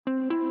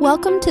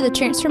Welcome to the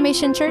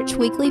Transformation Church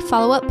Weekly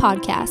Follow-Up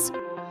Podcast.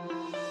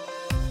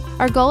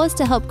 Our goal is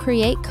to help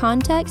create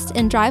context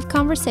and drive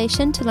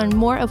conversation to learn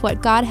more of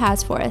what God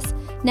has for us.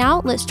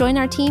 Now, let's join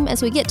our team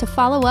as we get to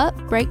follow up,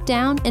 break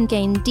down, and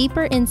gain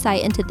deeper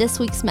insight into this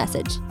week's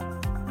message.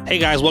 Hey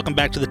guys, welcome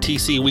back to the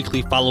TC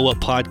Weekly Follow-Up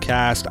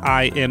Podcast.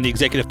 I am the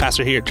executive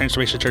pastor here at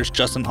Transformation Church,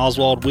 Justin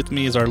Oswald. With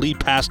me is our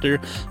lead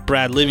pastor,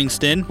 Brad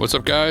Livingston. What's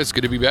up, guys?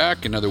 Good to be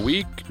back. Another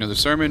week, another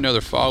sermon,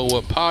 another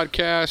follow-up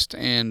podcast,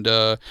 and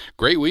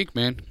great week,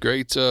 man.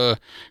 Great sermon.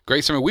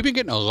 We've been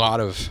getting a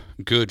lot of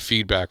good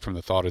feedback from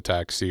the Thought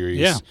Attack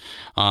series,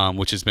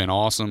 which has been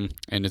awesome,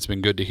 and it's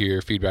been good to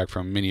hear feedback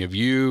from many of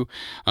you.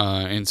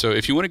 And so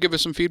if you want to give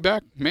us some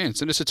feedback, man,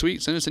 send us a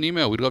tweet, send us an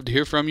email. We'd love to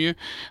hear from you.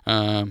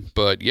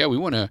 But yeah, we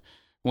want to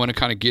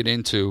kind of get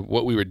into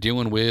what we were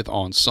dealing with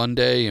on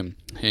Sunday and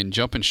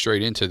jumping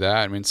straight into that.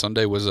 I mean,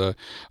 Sunday was a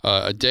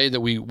day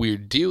that we're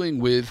dealing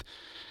with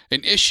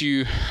an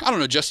issue. I don't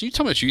know, Justin, you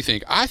tell me what you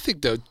think. I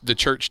think that the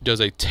church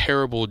does a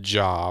terrible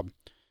job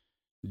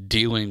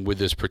dealing with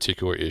this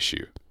particular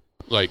issue.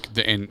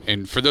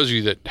 And for those of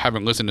you that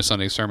haven't listened to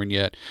Sunday's sermon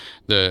yet,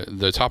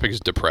 the topic is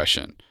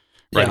depression.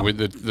 Right.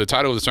 Yeah. The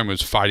title of the sermon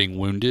was Fighting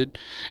Wounded,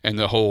 and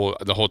the whole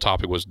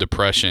topic was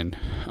depression.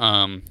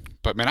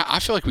 But man, I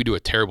feel like we do a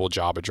terrible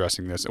job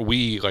addressing this.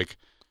 We, like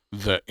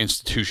the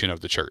institution of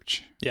the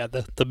church. Yeah,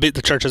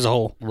 the church as a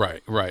whole.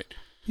 Right.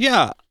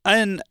 Yeah,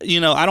 and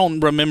I don't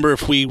remember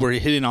if we were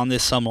hitting on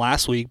this some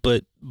last week,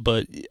 but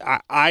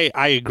I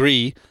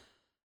agree.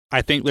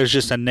 I think there's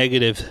just a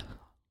negative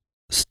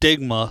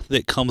stigma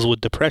that comes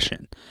with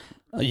depression,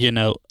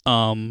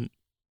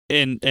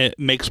 and it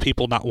makes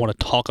people not want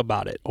to talk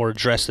about it or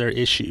address their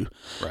issue,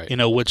 right?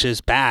 Which is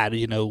bad.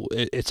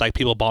 It's like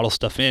people bottle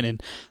stuff in,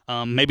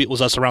 and maybe it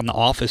was us around the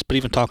office, but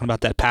even talking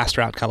about that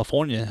pastor out in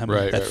California,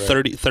 right.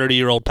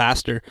 30-year-old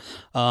pastor,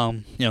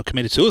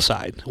 committed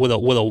suicide with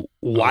a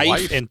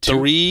wife and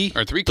three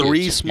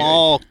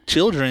small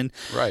children,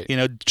 right?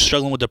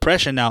 Struggling with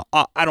depression. Now,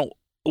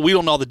 we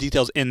don't know all the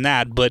details in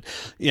that, but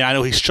I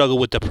know he struggled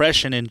with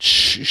depression, and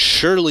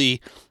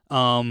surely,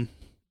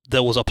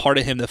 there was a part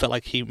of him that felt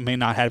like he may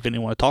not have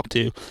anyone to talk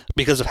to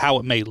because of how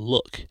it may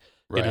look.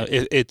 Right.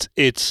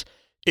 It's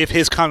if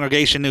his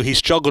congregation knew he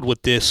struggled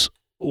with this,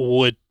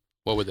 what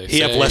would they say? He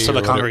have less of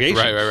a congregation,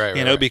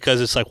 right. Because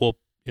it's like, well,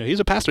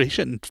 he's a pastor, he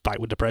shouldn't fight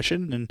with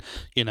depression, and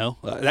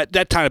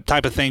that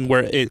type of thing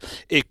where it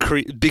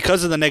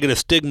because of the negative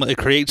stigma, it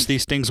creates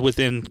these things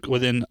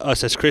within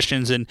us as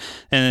Christians, and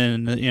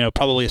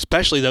probably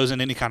especially those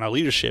in any kind of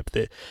leadership,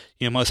 that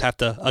you must have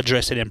to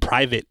address it in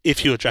private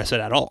if you address it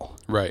at all.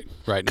 Right.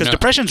 Because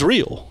depression's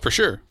real. For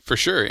sure,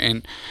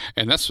 and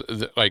that's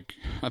I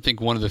think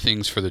one of the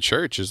things for the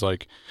church is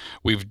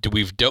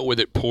we've dealt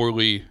with it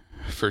poorly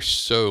for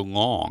so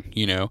long,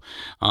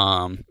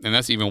 and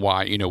that's even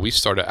why, we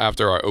started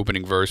after our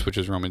opening verse, which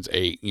is Romans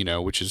 8,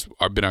 which has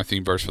been our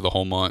theme verse for the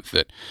whole month,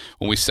 that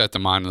when we set the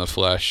mind on the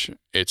flesh,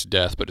 it's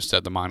death, but to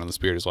set the mind on the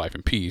spirit is life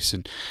and peace,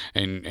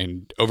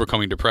 and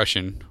overcoming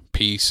depression,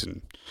 peace,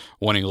 and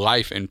wanting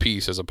life and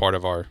peace as a part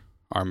of our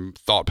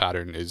thought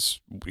pattern is,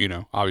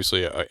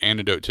 obviously an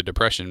antidote to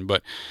depression.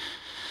 But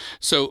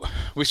so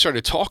we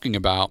started talking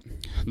about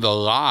the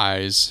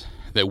lies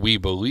that we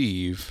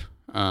believe,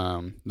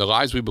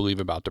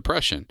 about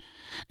depression,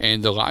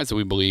 and the lies that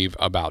we believe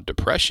about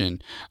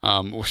depression,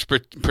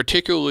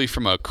 particularly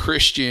from a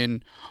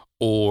Christian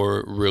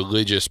or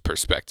religious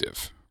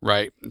perspective,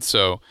 right?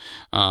 So,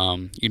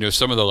 some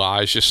of the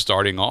lies, just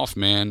starting off,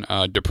 man,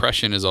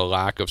 depression is a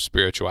lack of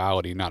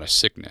spirituality, not a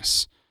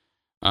sickness.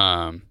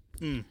 And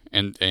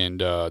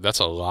that's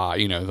a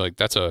lie,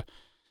 that's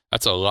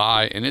a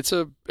lie, and it's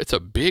a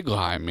big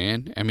lie,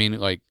 man. I mean,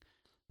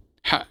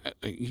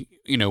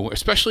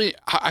 especially,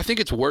 I think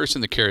it's worse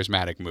in the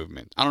charismatic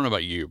movement. I don't know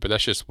about you, but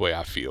that's just the way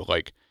I feel.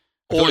 I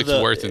feel like it's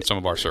worse in some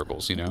of our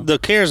circles, The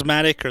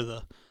charismatic, or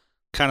the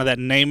kind of that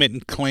name it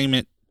and claim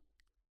it,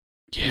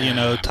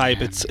 type.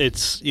 Man.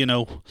 It's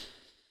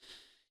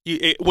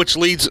which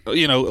leads,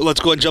 let's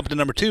go ahead and jump into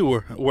number 2,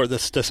 where the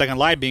second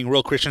lie being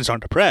real Christians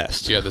aren't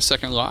depressed. Yeah, the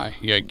second lie.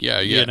 Yeah.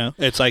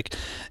 It's like,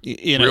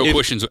 real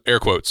Christians, air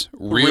quotes,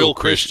 real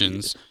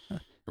Christians.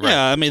 Right.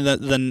 Yeah, I mean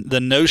the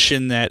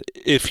notion that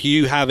if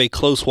you have a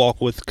close walk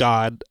with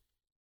God,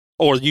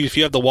 or if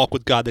you have the walk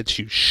with God that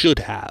you should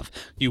have,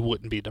 you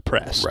wouldn't be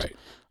depressed. Right.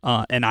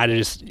 And I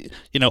just,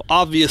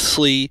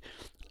 obviously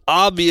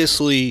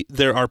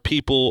there are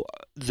people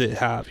that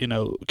have,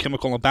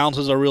 chemical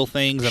imbalances are real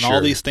things, and all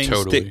these things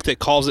that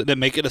cause it, that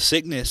make it a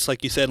sickness,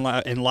 like you said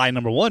in lie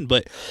number 1.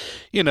 But,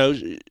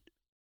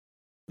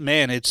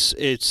 man,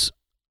 it's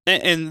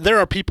and there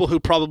are people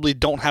who probably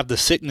don't have the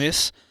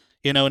sickness,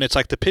 and it's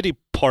like the pity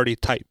party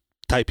type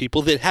type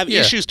people that have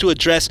issues to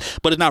address,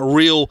 but it's not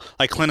real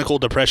like clinical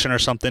depression or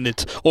something.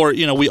 It's, or,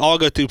 you know, we all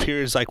go through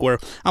periods like where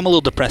I'm a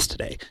little depressed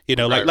today, you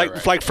know,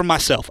 like for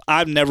myself,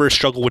 I've never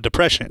struggled with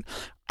depression.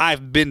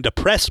 I've been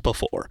depressed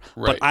before,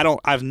 but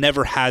I've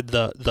never had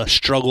the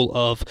struggle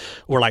of,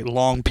 or like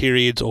long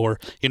periods, or,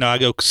 you know, I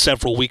go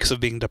several weeks of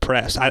being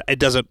depressed. It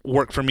doesn't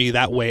work for me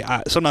that way.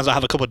 Sometimes I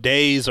have a couple of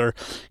days, or,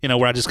 you know,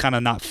 where I just kind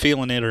of not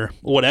feeling it or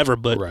whatever,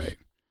 but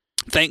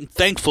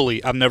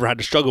thankfully I've never had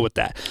to struggle with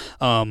that.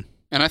 And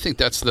I think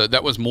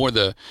that was more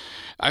the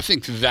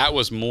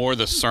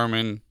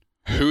sermon,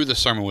 who the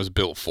sermon was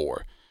built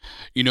for.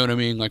 You know what I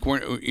mean? Like,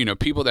 you know,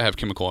 people that have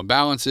chemical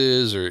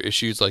imbalances or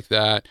issues like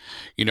that,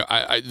 you know,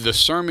 the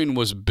sermon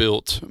was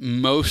built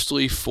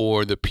mostly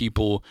for the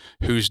people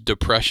whose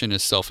depression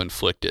is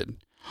self-inflicted,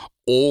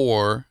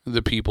 or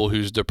the people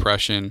whose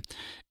depression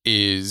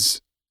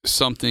is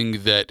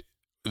something that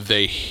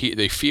they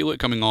feel it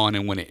coming on,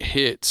 and when it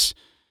hits,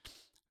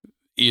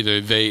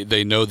 either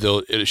they know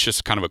it's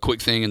just kind of a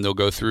quick thing and they'll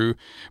go through,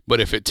 but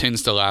if it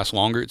tends to last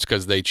longer, it's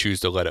because they choose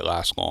to let it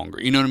last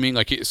longer. You know what I mean?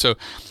 Like, so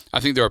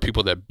I think there are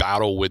people that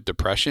battle with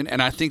depression,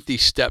 and I think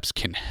these steps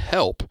can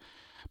help,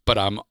 but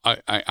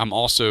I'm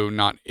also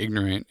not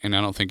ignorant, and I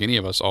don't think any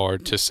of us are,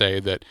 to say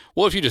that,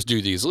 well, if you just do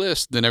these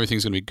lists, then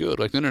everything's going to be good.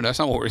 Like, no, that's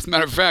not what as a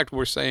matter of fact,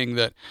 we're saying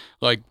that,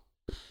 like,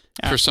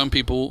 for some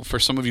people, for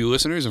some of you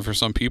listeners, and for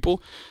some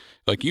people,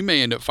 like, you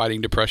may end up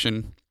fighting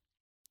depression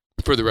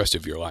for the rest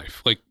of your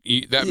life. Like,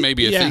 that may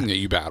be a thing that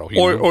you battle.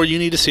 Or you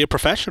need to see a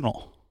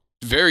professional.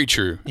 Very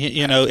true.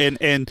 You know,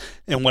 and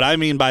what I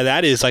mean by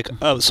that is like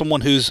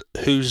someone who's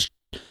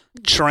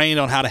trained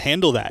on how to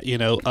handle that, you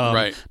know,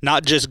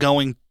 not just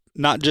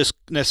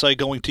necessarily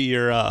going to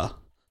your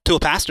to a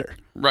pastor.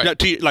 Right. No,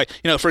 like,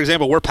 you know, for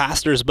example, we're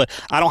pastors, but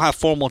I don't have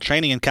formal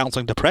training in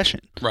counseling depression.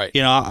 Right.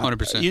 You know,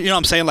 100%. You know what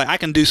I'm saying? Like, I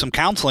can do some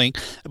counseling,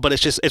 but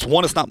it's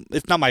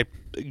not my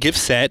gift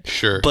set.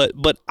 Sure.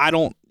 But I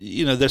don't,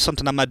 you know, there's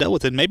something I'm not dealt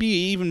with, and maybe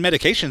even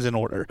medications in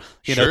order,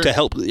 you know, to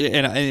help. And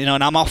you know,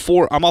 and I'm all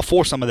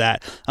for some of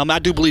that. I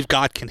do believe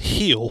God can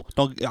heal.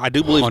 I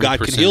do believe 100%. God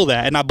can heal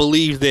that, and I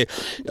believe that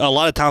a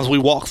lot of times we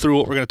walk through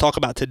what we're going to talk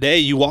about today.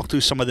 You walk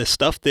through some of this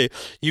stuff that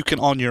you can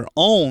on your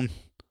own,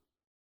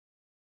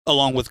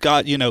 along with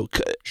God, you know,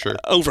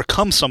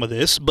 overcome some of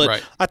this.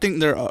 But I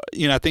think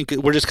I think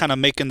we're just kind of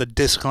making the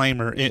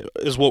disclaimer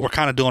is what we're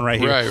kind of doing right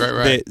here.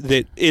 Right.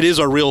 That it is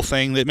a real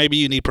thing, that maybe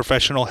you need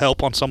professional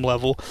help on some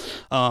level.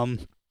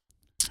 And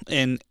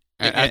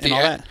all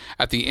that.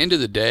 At the end of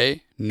the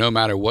day, no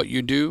matter what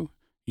you do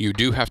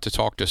have to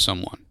talk to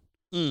someone.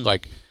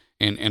 Like,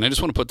 and I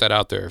just want to put that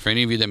out there. For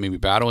any of you that may be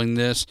battling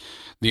this,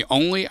 the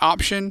only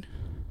option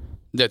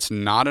that's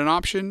not an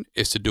option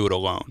is to do it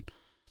alone.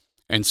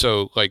 And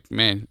so, like,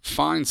 man,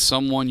 find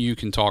someone you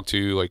can talk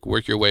to, like,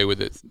 work your way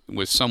with it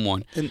with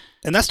someone. And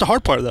that's the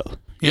hard part, though.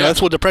 You know,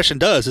 that's what depression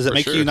does, is it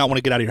makes you not want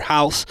to get out of your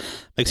house,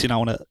 makes you not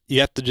want to, you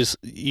have to just,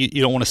 you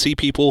don't want to see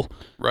people.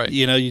 Right.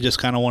 You know, you just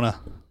kind of want to.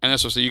 And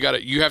that's what, so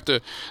you have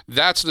to,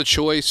 that's the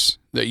choice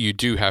that you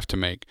do have to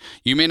make.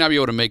 You may not be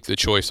able to make the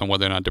choice on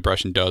whether or not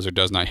depression does or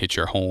does not hit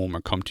your home or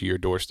come to your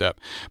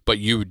doorstep, but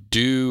you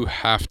do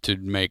have to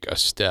make a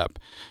step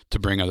to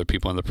bring other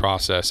people in the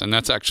process. And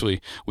that's actually,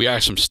 we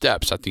have some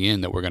steps at the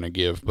end that we're going to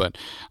give. But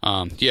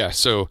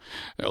so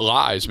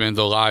lies, man,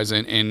 the lies.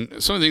 And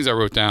some of the things I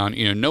wrote down,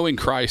 you know, knowing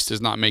Christ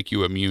does not make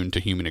you immune to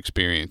human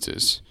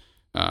experiences.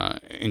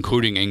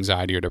 Including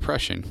anxiety or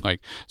depression.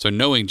 Like, so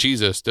knowing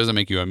Jesus doesn't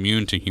make you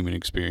immune to human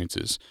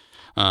experiences.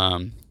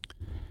 And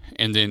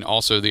then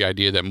also the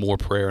idea that more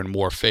prayer and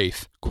more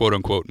faith, quote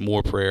unquote,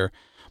 more prayer,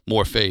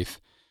 more faith.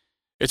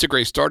 It's a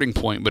great starting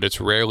point, but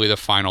it's rarely the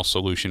final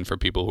solution for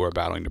people who are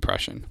battling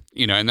depression.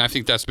 You know, and I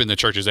think that's been the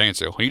church's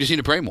answer. Well, you just need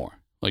to pray more.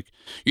 Like,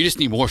 you just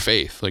need more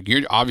faith. Like,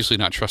 you're obviously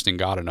not trusting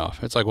God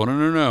enough. It's like, well,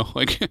 no.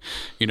 Like,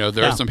 you know,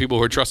 there are some people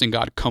who are trusting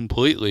God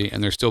completely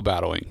and they're still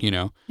battling, you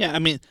know? Yeah, I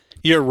mean,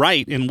 you're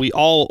right, and we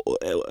all,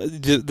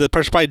 the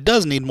person probably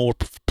does need more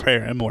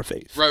prayer and more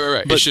faith.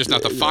 Right. But it's just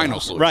not the final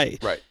solution.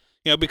 Right.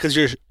 You know, because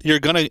you're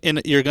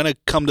gonna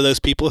come to those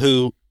people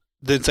who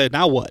then say,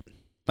 now what?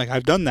 Like,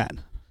 I've done that.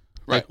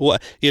 Right.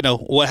 Like,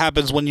 what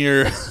happens when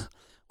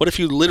what if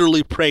you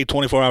literally pray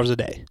 24 hours a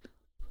day?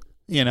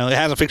 You know, it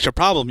hasn't fixed your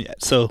problem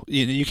yet. So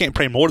you can't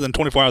pray more than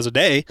 24 hours a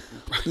day.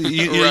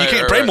 You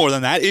can't pray more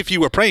than that if you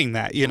were praying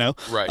that, you know.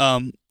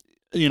 Right.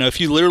 You know,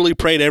 if you literally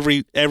prayed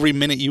every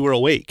minute you were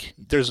awake,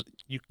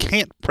 you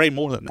can't pray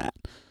more than that.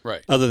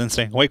 Right. Other than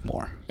staying awake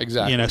more.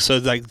 Exactly. You know, so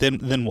like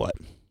then what?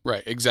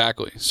 Right,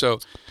 exactly. So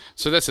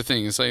that's the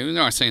thing. It's like, I'm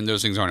not saying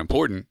those things aren't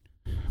important,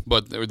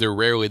 but they're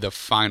rarely the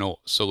final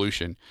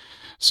solution.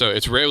 So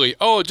it's rarely,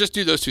 just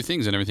do those two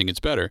things and everything gets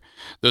better.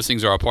 Those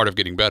things are a part of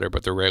getting better,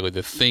 but they're rarely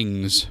the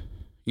things,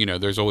 you know,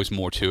 there's always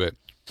more to it.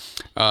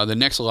 The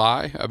next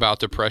lie about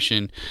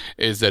depression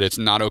is that it's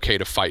not okay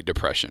to fight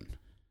depression.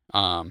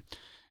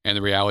 And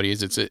the reality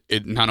is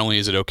it not only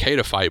is it okay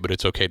to fight, but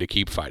it's okay to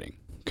keep fighting.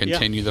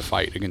 Continue the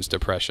fight against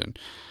depression.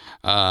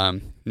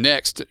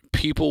 Next,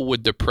 people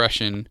with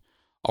depression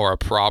are a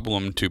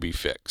problem to be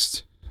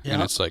fixed. Yeah.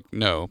 And it's like,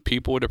 no,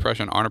 people with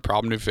depression aren't a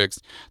problem to fix.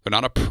 They're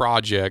not a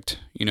project.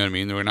 You know what I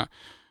mean?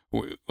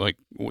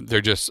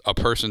 They're just a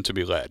person to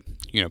be led.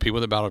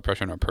 People that battle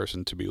depression are a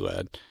person to be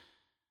led.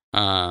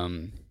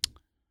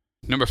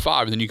 Number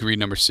 5, then you can read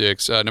number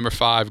 6. Number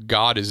 5,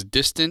 God is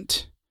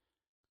distant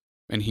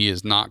and he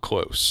is not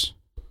close.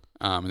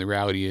 And the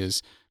reality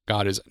is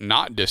God is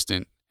not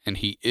distant and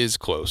he is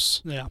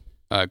close. Yeah.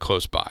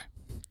 Close by.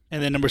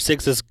 And then number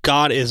 6 is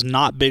God is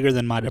not bigger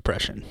than my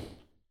depression.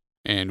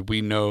 And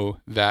we know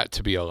that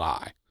to be a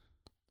lie.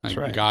 That's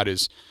right. God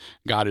is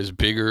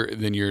bigger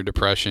than your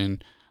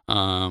depression.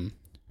 And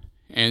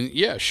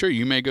yeah, sure,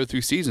 you may go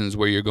through seasons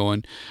where you're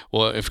going,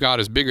 well, if God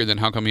is bigger, then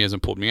how come he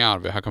hasn't pulled me out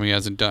of it? How come he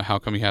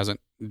hasn't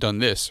done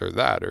this or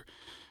that? Or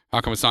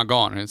how come it's not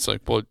gone? And it's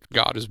like, well,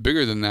 God is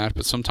bigger than that,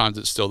 but sometimes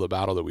it's still the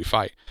battle that we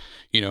fight.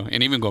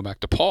 And even going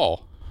back to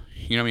Paul,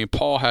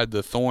 Paul had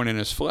the thorn in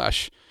his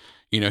flesh.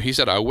 He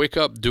said, I wake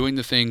up doing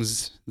the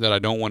things that I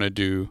don't want to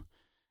do,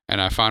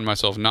 and I find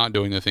myself not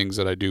doing the things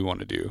that I do want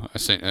to do.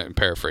 I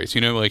paraphrase,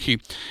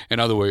 in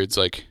other words,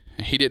 like,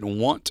 he didn't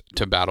want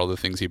to battle the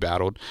things he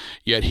battled,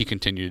 yet he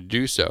continued to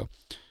do so.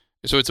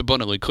 So it's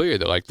abundantly clear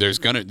that, like, these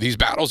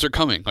battles are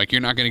coming. Like,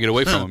 you're not going to get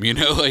away from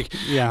them,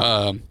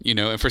 Yeah.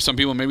 And for some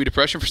people, maybe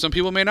depression. For some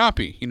people, it may not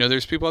be.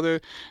 There's people out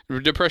there,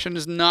 depression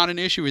is not an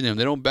issue for them.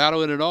 They don't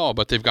battle it at all,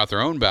 but they've got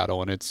their own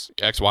battle, and it's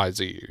X, Y,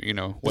 Z,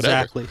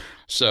 whatever. Exactly.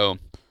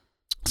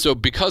 So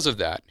because of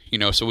that,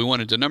 so we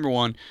wanted to, number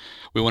 1,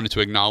 we wanted to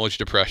acknowledge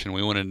depression.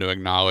 We wanted to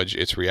acknowledge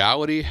its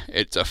reality,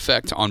 its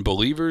effect on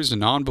believers and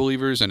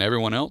non-believers and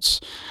everyone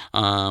else.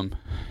 And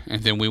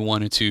then we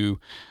wanted to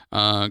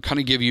kind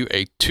of give you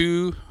a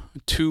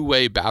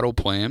two-way battle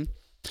plan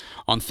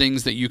on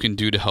things that you can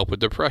do to help with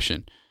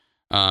depression.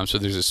 So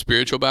there's a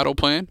spiritual battle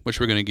plan, which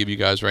we're going to give you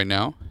guys right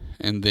now.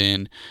 And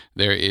then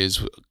there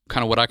is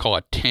kind of what I call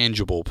a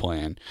tangible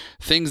plan,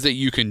 things that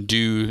you can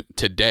do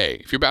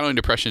today. If you're battling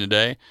depression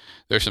today,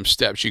 there's some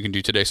steps you can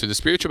do today. So the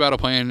spiritual battle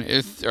plan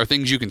are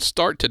things you can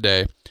start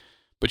today,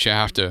 but you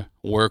have to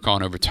work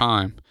on over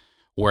time.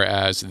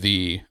 Whereas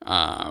the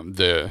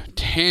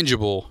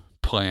tangible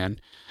plan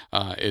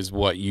is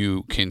what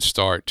you can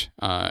start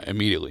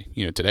immediately,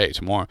 today,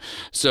 tomorrow.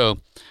 So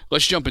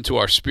let's jump into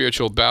our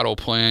spiritual battle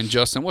plan.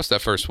 Justin, what's that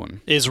first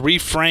one? Is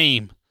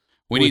reframe.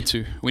 We need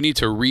to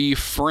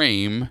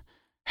reframe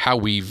how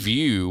we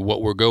view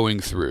what we're going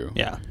through.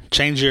 Yeah.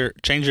 Change your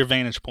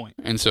vantage point.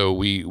 And so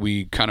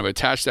we kind of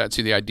attach that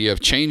to the idea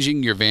of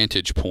changing your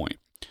vantage point.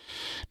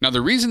 Now,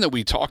 the reason that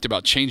we talked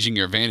about changing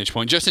your vantage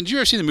point, Justin, did you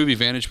ever see the movie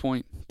Vantage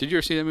Point? Did you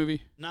ever see that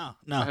movie? No.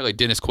 I had like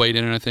Dennis Quaid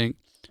in it, I think.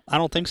 I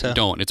don't think so.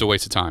 Don't. It's a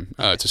waste of time.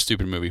 It's a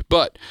stupid movie.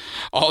 But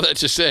all that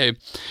to say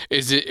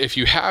is that if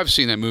you have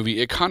seen that movie,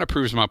 it kind of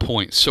proves my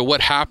point. So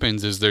what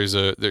happens is there's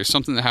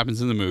something that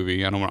happens in the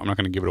movie. I'm not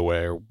going to give it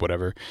away or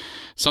whatever.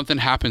 Something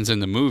happens in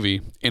the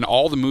movie, and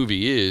all the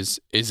movie is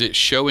it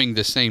showing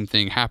the same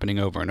thing happening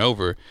over and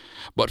over,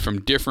 but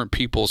from different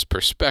people's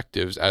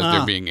perspectives as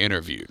they're being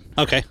interviewed.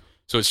 Okay.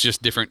 So it's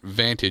just different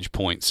vantage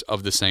points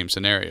of the same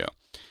scenario.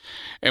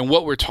 And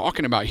what we're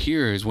talking about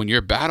here is when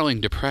you're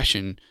battling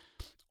depression,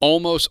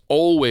 almost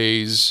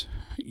always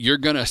you're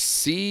going to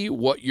see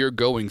what you're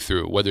going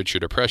through, whether it's your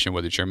depression,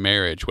 whether it's your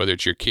marriage, whether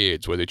it's your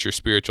kids, whether it's your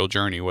spiritual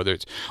journey, whether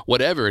it's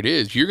whatever it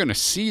is, you're going to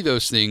see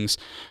those things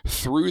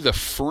through the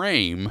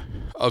frame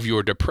of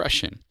your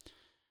depression,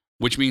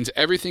 which means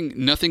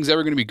nothing's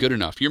ever going to be good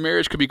enough. Your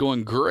marriage could be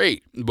going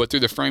great, but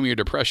through the frame of your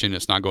depression,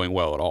 it's not going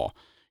well at all.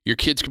 Your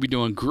kids could be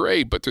doing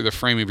great, but through the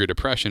frame of your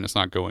depression, it's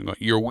not going well.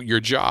 Your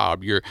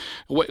job,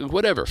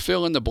 whatever,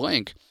 fill in the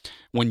blank.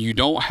 When you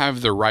don't have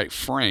the right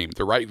frame,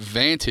 the right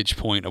vantage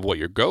point of what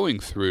you're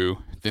going through,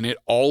 then it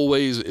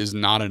always is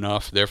not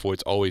enough. Therefore,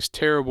 it's always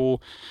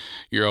terrible.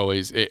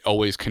 It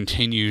always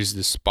continues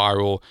the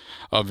spiral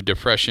of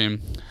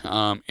depression.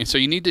 And so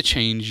you need to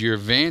change your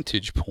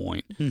vantage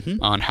point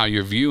on how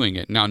you're viewing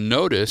it. Now,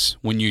 notice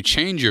when you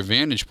change your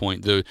vantage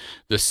point, the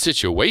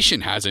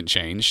situation hasn't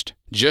changed.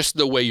 Just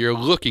the way you're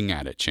looking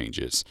at it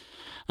changes.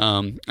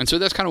 And so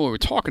that's kind of what we're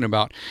talking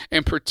about.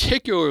 And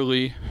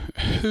particularly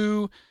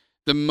who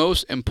the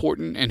most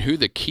important and who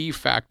the key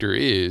factor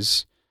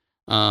is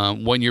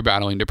when you're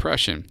battling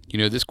depression.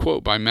 This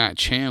quote by Matt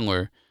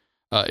Chandler,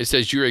 it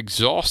says, "You're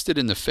exhausted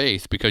in the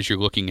faith because you're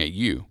looking at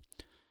you.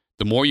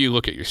 The more you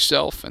look at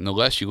yourself and the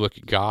less you look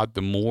at God,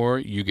 the more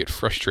you get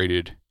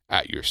frustrated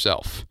at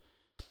yourself."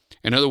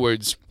 In other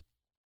words,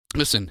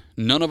 listen,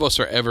 none of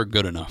us are ever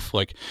good enough.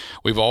 Like,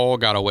 we've all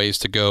got a ways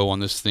to go on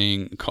this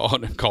thing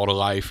called a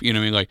life. You know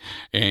what I mean? Like,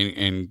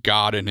 and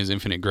God in his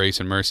infinite grace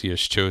and mercy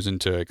has chosen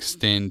to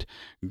extend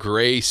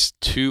grace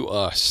to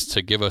us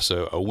to give us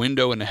a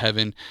window into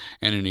heaven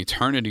and an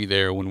eternity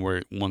there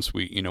once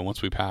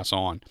we pass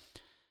on.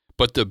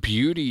 But the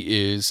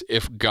beauty is,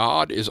 if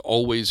God is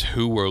always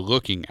who we're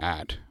looking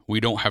at,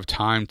 we don't have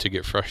time to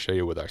get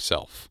frustrated with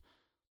ourselves.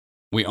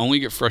 We only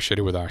get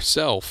frustrated with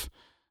ourselves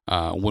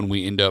when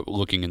we end up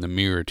looking in the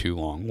mirror too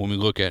long, when we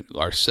look at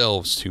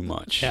ourselves too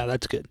much. Yeah,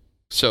 that's good.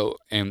 So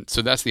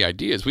that's the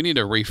idea, is we need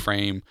to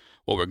reframe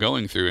what we're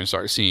going through and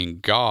start seeing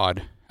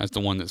God as the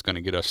one that's going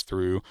to get us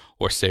through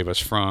or save us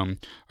from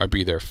or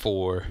be there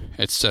for,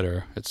 et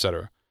cetera, et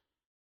cetera,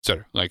 et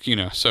cetera. Like,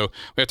 so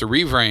we have to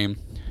reframe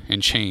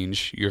and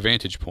change your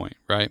vantage point,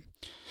 right?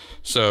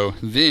 So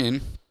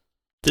then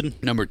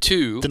number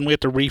 2. Then we have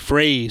to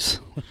rephrase.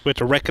 We have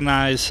to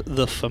recognize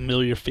the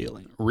familiar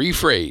feeling.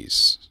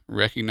 Rephrase.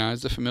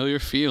 Recognize the familiar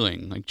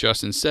feeling, like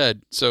Justin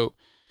said. So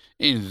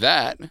in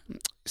that,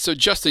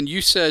 Justin,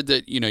 you said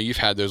that, you've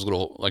had those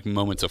little like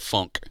moments of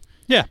funk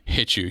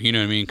hit you, you know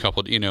what I mean?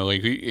 Coupled,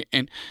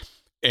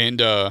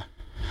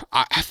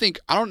 I think,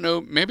 I don't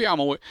know, maybe I'm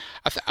always,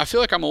 I feel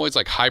like I'm always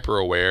like hyper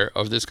aware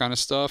of this kind of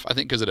stuff. I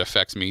think because it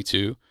affects me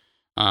too.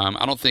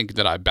 I don't think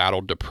that I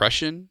battled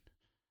depression,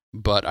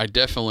 but I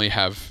definitely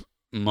have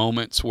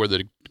moments where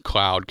the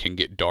cloud can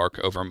get dark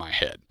over my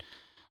head.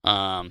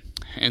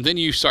 And then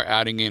you start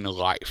adding in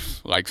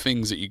life, like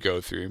things that you go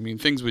through. I mean,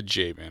 things with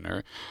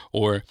Jabin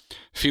or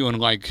feeling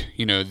like,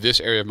 this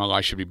area of my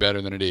life should be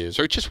better than it is,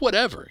 or just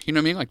whatever, you know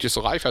what I mean? Like just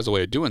life has a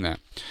way of doing that.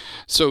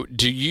 So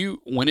do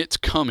you, when it's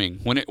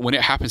coming, when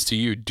it happens to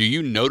you, do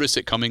you notice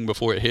it coming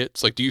before it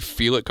hits? Like, do you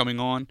feel it coming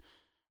on,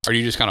 or do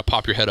you just kind of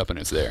pop your head up and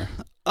it's there?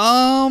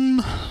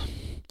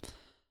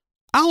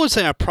 I would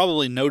say I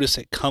probably notice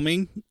it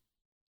coming,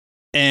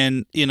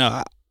 and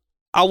I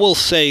will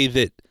say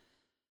that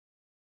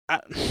I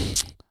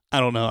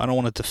don't know. I don't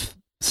want it to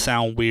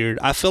sound weird.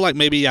 I feel like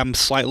maybe I'm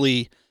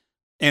slightly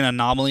an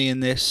anomaly in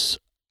this.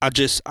 I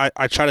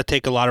try to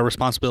take a lot of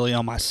responsibility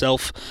on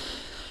myself,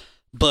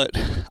 but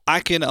I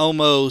can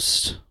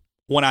almost,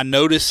 when I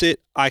notice it,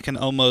 I can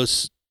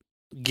almost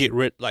get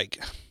rid, like,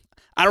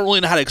 I don't really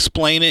know how to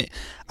explain it.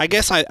 I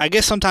guess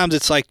sometimes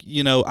it's like,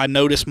 I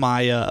notice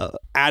my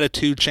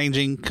attitude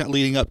changing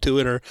leading up to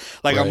it, or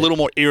like I'm a little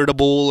more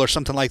irritable or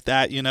something like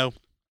that,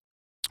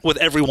 with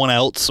everyone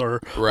else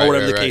or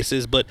whatever the case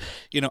is. But,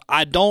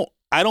 I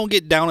don't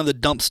get down in the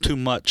dumps too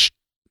much,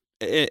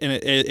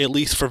 at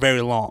least for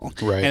very long.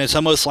 Right. And it's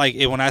almost like,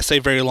 when I say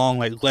very long,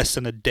 like less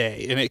than a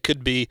day. And it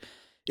could be,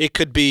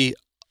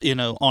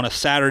 on a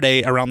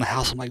Saturday around the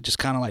house, I'm like just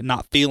kind of like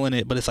not feeling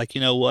it, but it's like,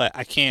 what,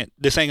 I can't,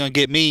 this ain't gonna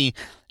get me.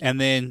 And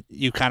then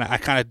I kind of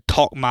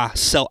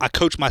I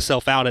coach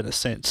myself out in a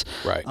sense.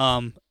 Right.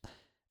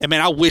 And man,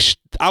 I wish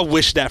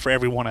that for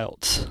everyone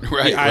else.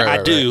 Right.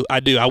 I do.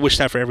 I wish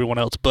that for everyone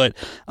else. But,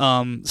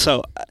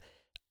 so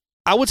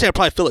I would say I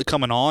probably feel it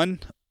coming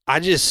on. I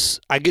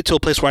get to a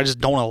place where I just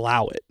don't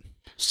allow it.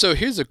 So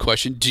here's a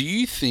question. Do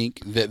you think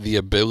that the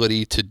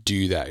ability to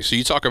do that, so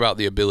you talk about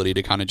the ability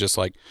to kind of just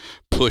like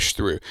push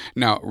through.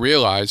 Now,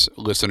 realize,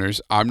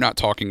 listeners, I'm not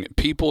talking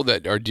people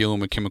that are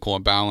dealing with chemical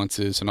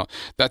imbalances and all.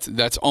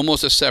 That's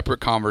almost a separate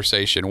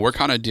conversation. We're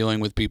kind of dealing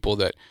with people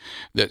that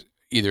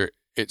either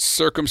it's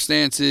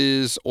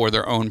circumstances or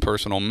their own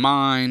personal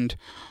mind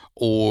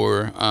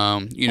or,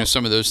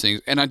 some of those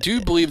things. And I do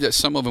believe that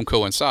some of them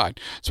coincide.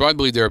 So I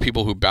believe there are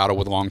people who battle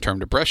with long-term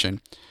depression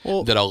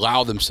that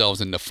allow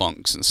themselves into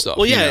funks and stuff.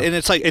 Well, yeah, and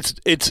it's like,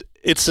 it's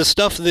the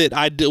stuff that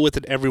I deal with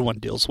that everyone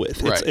deals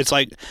with. It's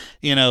like,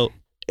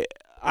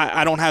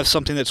 I don't have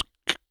something that's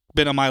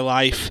been in my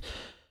life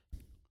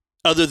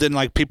other than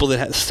like people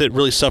that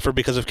really suffer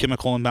because of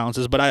chemical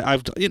imbalances. But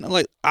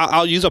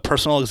I'll use a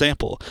personal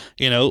example.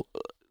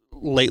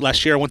 Late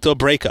last year I went through a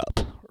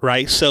breakup,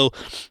 right? So,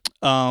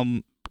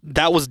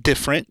 that was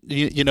different.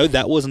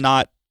 That was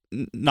not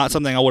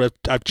something I would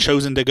have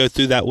chosen to go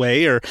through that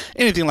way or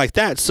anything like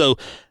that. So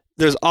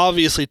there's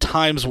obviously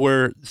times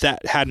where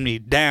that had me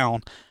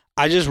down.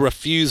 I just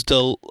refused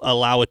to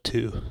allow it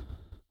to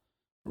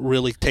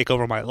really take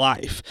over my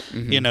life.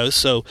 Mm-hmm.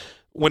 So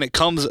when it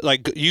comes,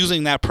 like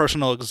using that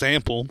personal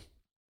example,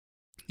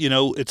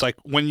 it's like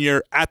when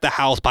you're at the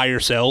house by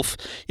yourself,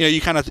 you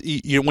kind of,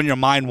 when your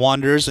mind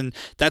wanders, and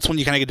that's when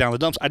you kind of get down the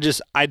dumps.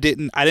 I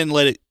didn't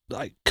let it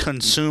like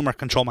consume or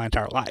control my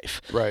entire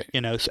life. Right.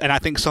 And I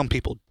think some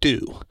people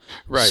do.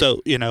 Right.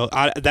 So,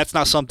 that's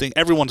not something,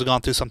 everyone's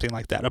gone through something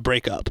like that, a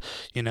breakup,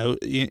 and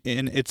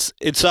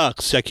it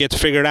sucks. Like you have to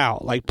figure it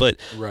out. Like, but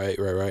right.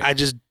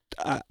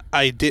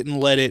 I didn't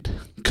let it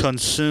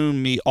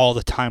consume me all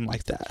the time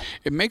like that.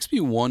 It makes me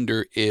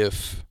wonder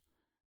if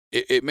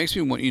it makes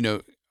me want,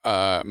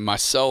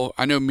 myself,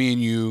 I know me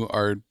and you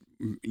are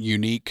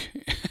unique.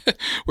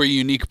 We're a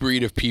unique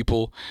breed of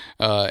people.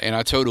 And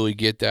I totally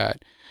get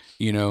that.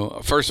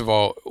 First of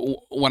all,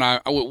 what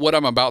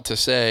I'm about to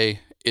say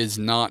is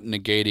not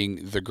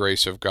negating the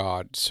grace of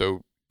God.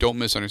 So don't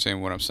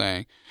misunderstand what I'm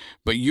saying.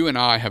 But you and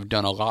I have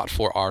done a lot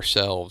for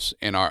ourselves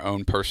in our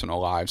own personal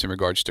lives in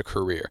regards to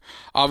career.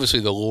 Obviously,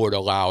 the Lord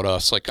allowed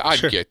us, like, I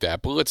get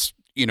that, but let's,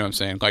 you know what I'm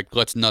saying? Like,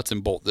 let's nuts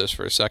and bolt this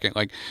for a second.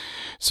 Like,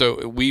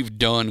 so we've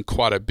done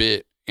quite a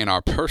bit in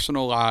our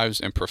personal lives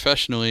and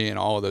professionally and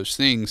all of those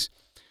things.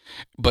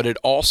 But it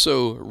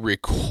also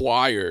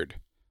required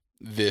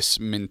this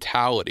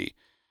mentality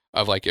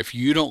of like, if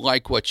you don't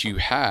like what you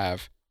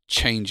have,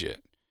 change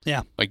it.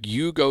 Yeah. Like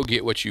you go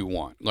get what you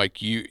want. Like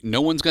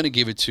no one's going to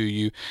give it to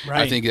you.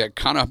 Right. I think that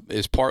kind of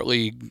is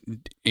partly,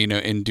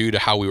 and due to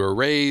how we were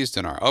raised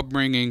and our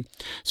upbringing.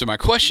 So my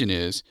question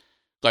is,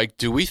 like,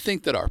 do we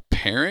think that our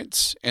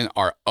parents and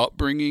our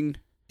upbringing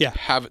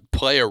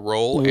play a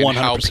role in 100%.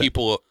 how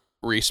people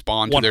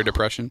respond to their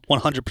depression?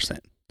 100%.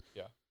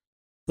 Yeah.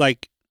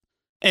 Like,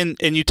 and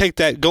you take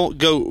that,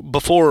 go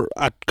before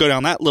I go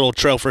down that little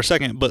trail for a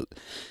second, but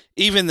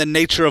even the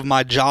nature of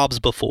my jobs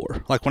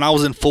before, like when I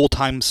was in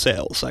full-time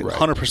sales, like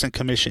 100%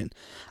 commission,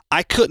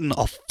 I couldn't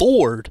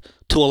afford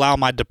to allow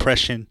my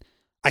depression.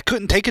 I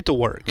couldn't take it to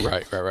work.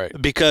 Right.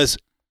 Because,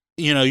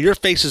 your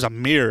face is a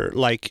mirror,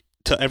 like,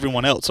 to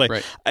everyone else.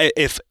 Like,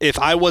 if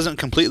I wasn't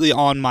completely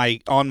on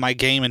my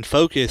game and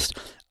focused,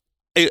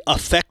 it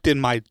affected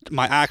my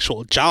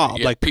actual job.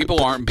 Yeah, like,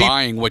 people aren't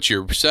buying what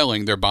you're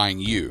selling; they're buying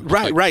you.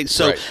 Right.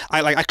 So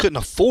I couldn't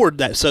afford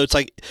that. So it's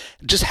like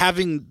just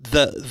having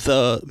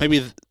the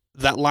maybe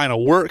that line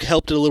of work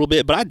helped it a little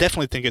bit. But I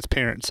definitely think it's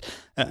parents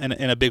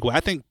in a big way.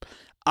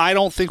 I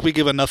don't think we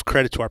give enough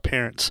credit to our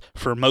parents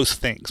for most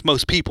things,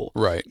 most people.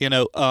 Right.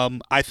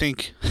 I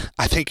think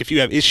if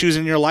you have issues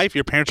in your life,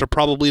 your parents are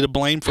probably to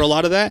blame for a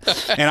lot of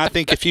that. And I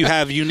think if you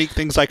have unique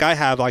things like I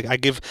have, like I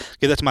give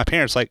that to my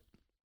parents, like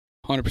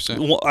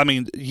 100%. I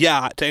mean,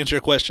 yeah, to answer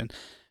your question,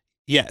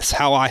 yes,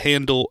 how I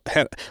handle,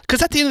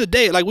 because at the end of the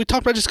day, like we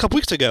talked about just a couple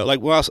weeks ago,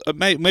 like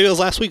maybe it was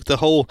last week, the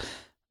whole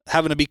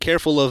having to be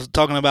careful of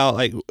talking about,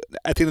 like,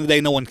 at the end of the day,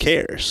 no one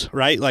cares,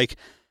 right? Like,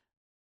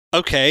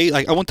 okay,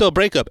 like I went through a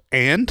breakup,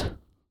 and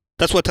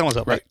that's what I tell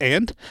myself, right?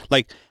 And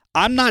like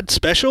I'm not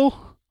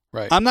special,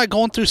 right? I'm not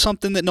going through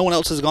something that no one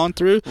else has gone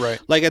through, right?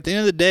 Like at the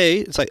end of the day,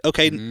 it's like,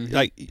 okay,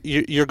 like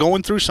you're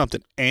going through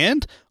something,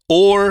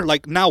 or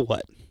like now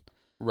what?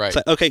 Right. It's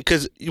like, okay,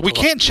 because we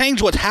can't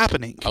change what's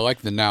happening. I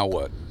like the now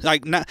what.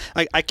 Like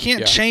I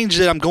can't change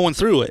that I'm going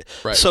through it.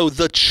 Right. So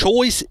the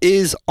choice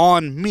is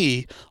on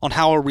me on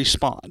how I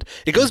respond.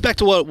 It goes back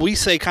to what we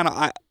say kind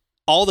of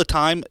all the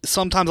time,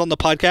 sometimes on the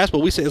podcast, but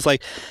we say it's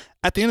like,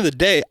 at the end of the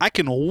day, I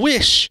can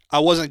wish I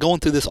wasn't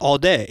going through this all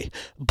day,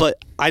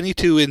 but I need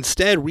to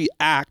instead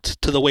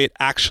react to the way it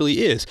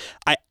actually is.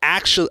 I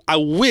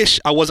wish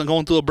I wasn't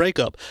going through a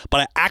breakup,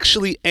 but I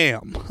actually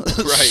am. Right,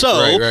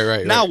 So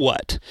right, now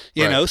what?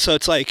 You know, so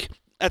it's like,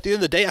 at the end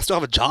of the day, I still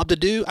have a job to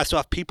do. I still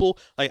have people.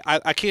 Like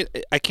I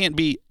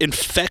can't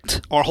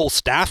infect our whole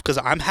staff because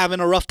I'm having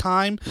a rough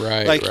time.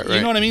 Right. Like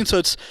you know what I mean? So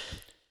it's.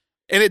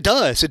 And it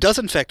does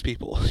infect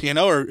people,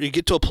 or you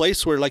get to a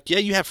place where, like, yeah,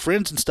 you have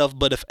friends and stuff,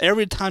 but if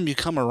every time you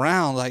come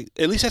around, like,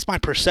 at least that's my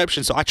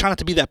perception, so I try not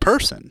to be that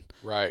person.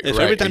 Right. If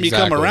every time you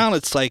come around,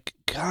 it's like,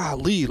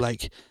 golly,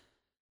 like,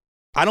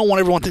 I don't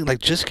want everyone to think, like,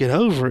 just get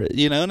over it,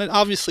 and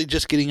obviously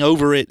just getting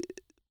over it,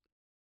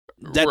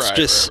 that's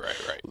just.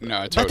 Right.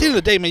 No, totally. But at the end of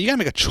the day, man, you got to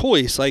make a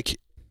choice, like,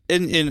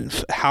 in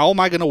how am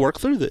I going to work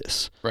through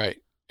this?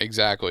 Right.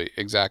 Exactly.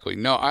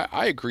 No,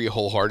 I agree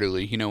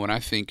wholeheartedly.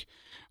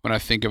 When I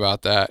think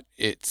about that,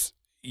 it's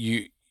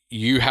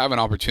you have an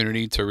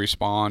opportunity to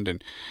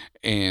respond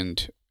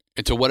and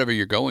to whatever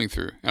you're going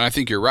through. And I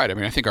think you're right. I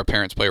mean, I think our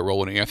parents play a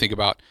role in it. I think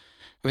about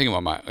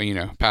my,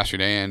 Pastor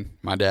Dan,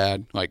 my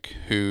dad, like,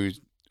 who's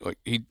like,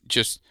 he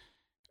just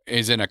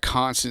is in a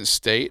constant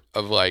state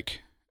of, like,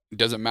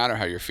 doesn't matter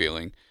how you're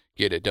feeling,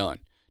 get it done.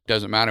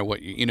 Doesn't matter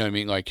what you know what I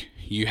mean? Like,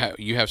 you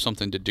have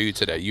something to do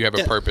today. You have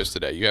a purpose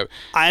today.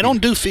 I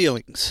don't do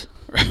feelings.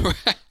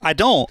 I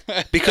don't,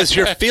 because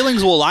your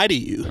feelings will lie to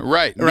you.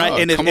 Right. No,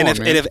 and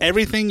if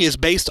everything is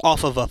based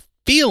off of a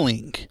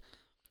feeling,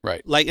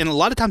 right. Like, and a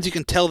lot of times you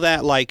can tell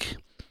that, like,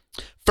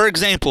 for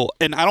example,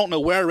 and I don't know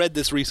where I read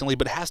this recently,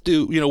 but it has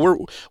to,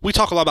 we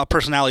talk a lot about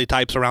personality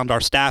types around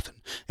our staff,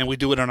 and we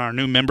do it in our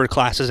new member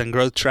classes and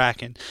growth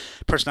track and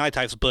personality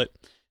types. But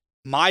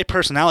my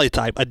personality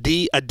type, a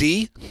D,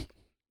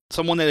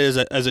 someone that is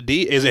a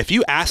D, is if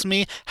you ask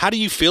me, how do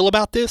you feel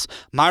about this?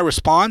 My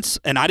response,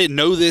 and I didn't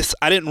know this,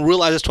 I didn't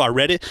realize this till I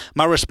read it,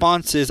 my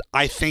response is,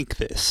 I think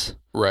this.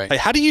 Right. Like,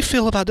 how do you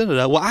feel about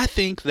da-da-da? Well, I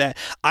think that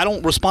I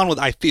don't respond with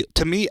I feel.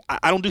 To me,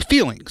 I don't do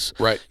feelings.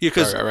 Right.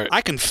 Because right.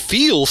 I can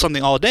feel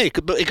something all day.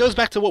 But it goes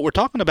back to what we're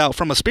talking about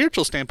from a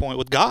spiritual standpoint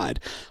with God.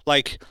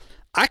 Like,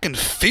 I can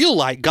feel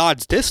like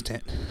God's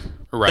distant.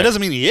 Right. That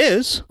doesn't mean he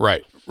is.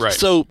 Right.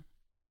 So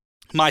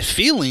my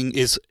feeling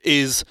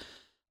is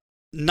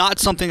not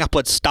something I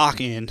put stock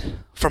in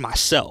for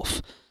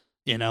myself.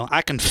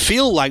 I can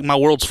feel like my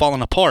world's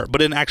falling apart,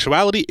 but in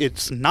actuality,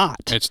 it's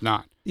not. It's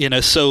not.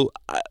 So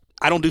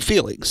I don't do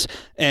feelings,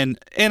 and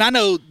I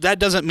know that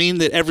doesn't mean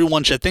that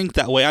everyone should think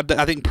that way.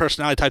 I think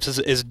personality types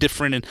is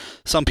different, and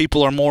some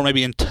people are more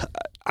maybe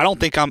I don't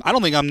think I'm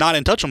not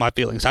in touch with my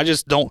feelings. I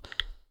just don't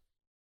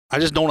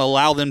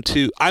allow them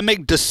to. I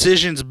make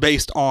decisions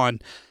based on.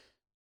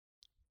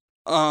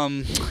 I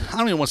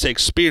don't even want to say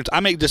experience. I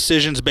make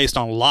decisions based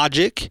on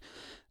logic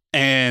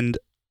and,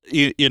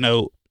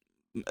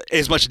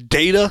 as much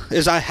data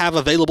as I have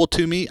available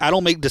to me. I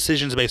don't make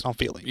decisions based on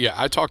feeling. Yeah,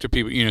 I talk to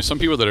people, some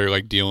people that are,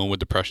 like, dealing with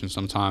depression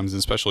sometimes, and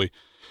especially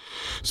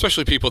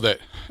people that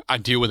I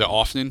deal with it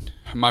often.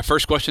 My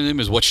first question to them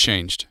is, what's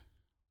changed?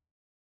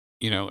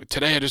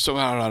 Today I just,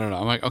 I don't know.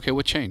 I'm like, okay,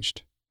 what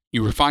changed?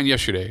 You were fine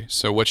yesterday,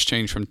 so what's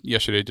changed from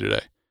yesterday to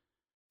today?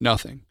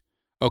 Nothing.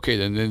 Okay,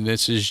 then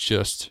this is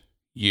just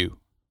you.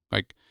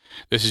 Like,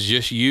 this is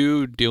just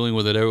you dealing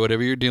with it, or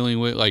whatever you're dealing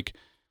with. Like,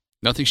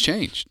 nothing's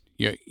changed.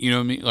 Yeah, you know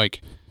what I mean?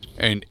 Like,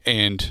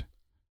 and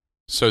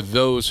so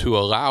those who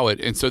allow it,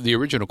 and so the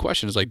original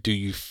question is like, do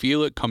you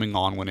feel it coming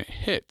on when it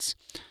hits?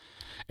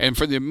 And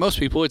for most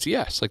people, it's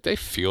yes. Like they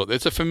feel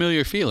it's a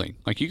familiar feeling.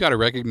 Like you got to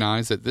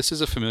recognize that this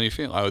is a familiar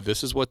feeling. Oh,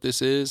 this is what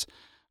this is.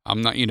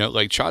 I'm not,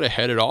 like try to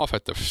head it off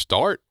at the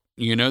start.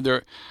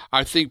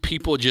 I think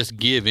people just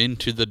give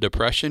into the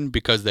depression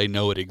because they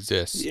know it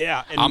exists.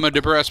 Yeah. I'm a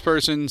depressed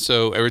person,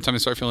 so every time they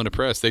start feeling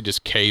depressed, they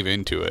just cave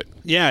into it.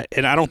 Yeah,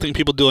 and I don't think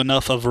people do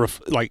enough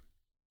of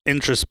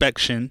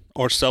introspection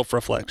or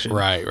self-reflection.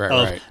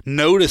 Right.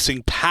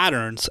 Noticing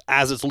patterns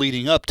as it's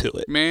leading up to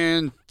it.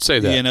 Man, say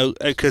that.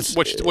 Because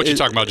what you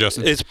talking about,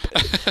 Justin?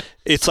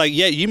 It's like,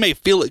 yeah, you may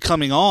feel it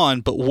coming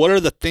on, but what are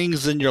the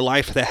things in your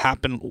life that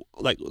happen?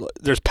 Like,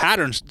 there's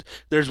patterns.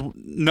 There's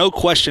no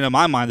question in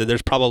my mind that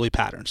there's probably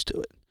patterns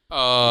to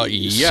it.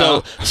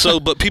 Yeah.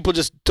 But people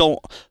just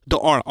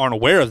aren't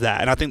aware of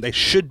that, and I think they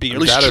should be, or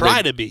at least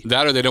try to be.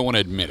 That, or they don't want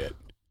to admit it.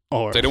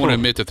 They don't want to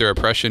admit that their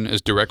oppression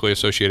is directly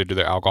associated to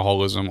their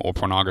alcoholism or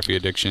pornography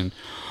addiction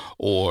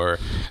or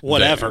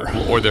whatever.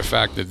 Or the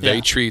fact that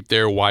they treat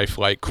their wife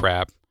like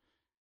crap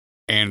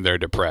and they're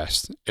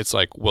depressed. It's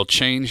like, well,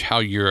 change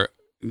what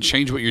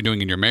you're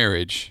doing in your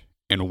marriage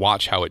and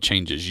watch how it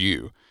changes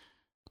you.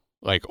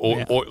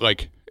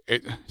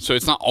 So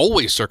it's not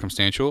always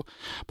circumstantial,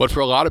 but for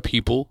a lot of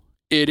people,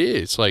 it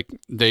is. Like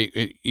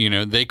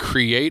they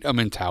create a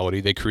mentality,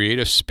 they create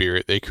a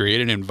spirit, they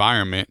create an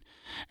environment,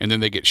 and then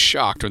they get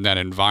shocked when that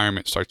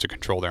environment starts to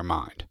control their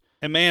mind.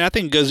 And man, I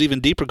think it goes even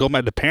deeper, going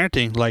back to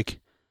parenting. Like,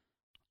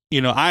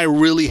 I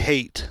really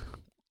hate,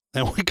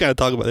 and we gotta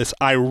talk about this.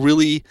 I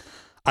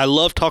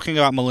love talking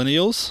about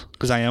millennials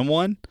because I am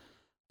one.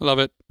 Love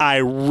it. I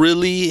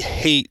really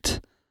hate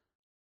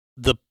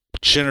the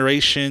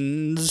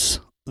generations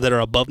that are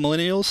above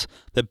millennials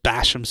that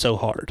bash them so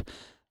hard.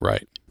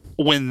 Right.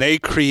 When they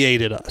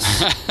created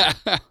us.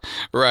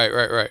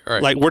 Right.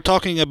 Like, we're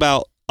talking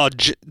about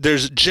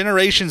there's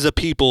generations of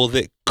people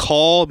that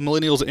call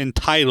millennials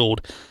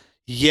entitled,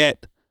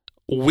 yet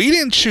we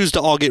didn't choose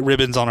to all get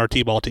ribbons on our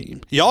t-ball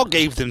team. Y'all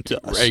gave them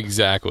to us.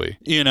 Exactly.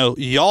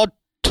 Y'all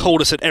told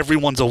us that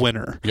everyone's a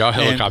winner. Y'all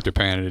helicopter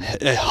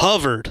parented. It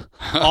hovered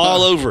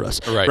all over us.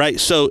 Right.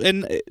 So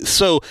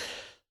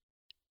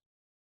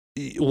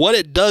what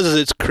it does is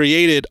it's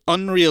created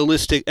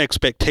unrealistic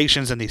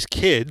expectations in these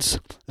kids.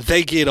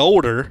 They get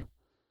older.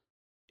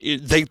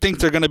 They think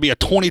they're going to be a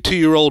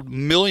 22-year-old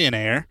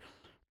millionaire,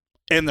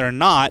 and they're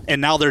not, and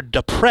now they're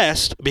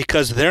depressed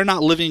because they're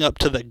not living up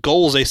to the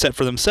goals they set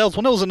for themselves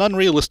when it was an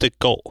unrealistic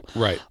goal.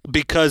 Right.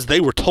 Because they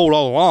were told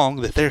all along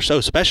that they're so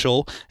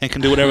special and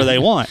can do whatever they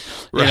want.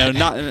 Right.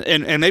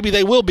 And maybe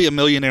they will be a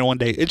millionaire one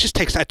day. It just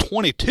takes at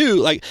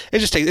 22,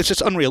 it's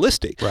just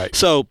unrealistic. Right.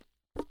 So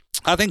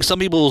I think some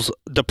people's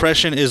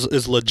depression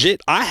is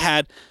legit.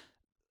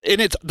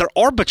 They're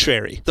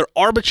arbitrary. They're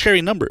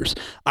arbitrary numbers.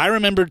 I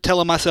remember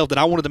telling myself that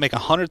I wanted to make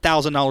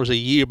 $100,000 a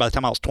year by the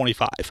time I was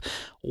 25.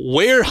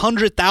 Where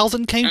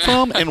 100,000 came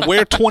from and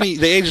where the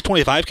age of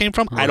 25 came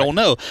from, I don't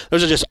know.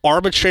 Those are just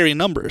arbitrary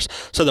numbers.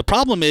 So the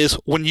problem is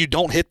when you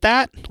don't hit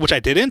that, which I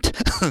didn't.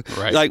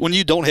 Right. Like when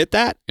you don't hit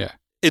that,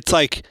 it's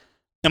like,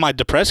 am I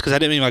depressed because I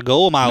didn't meet my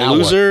goal? Am I a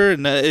loser?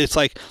 And it's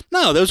like,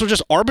 no, those were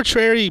just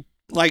arbitrary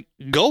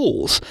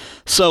goals.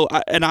 So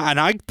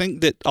I think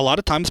that a lot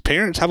of times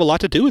parents have a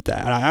lot to do with that.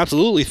 And I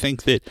absolutely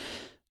think that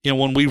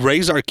when we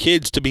raise our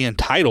kids to be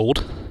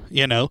entitled,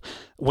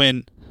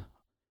 when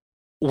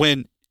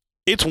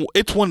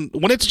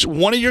it's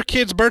one of your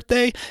kids'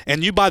 birthday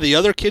and you buy the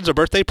other kids a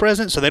birthday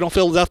present so they don't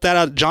feel left out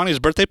at Johnny's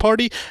birthday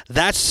party,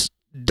 that's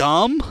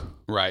dumb.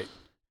 Right.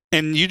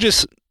 And you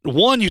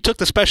took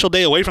the special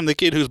day away from the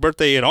kid whose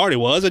birthday it already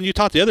was, and you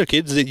taught the other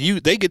kids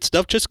that they get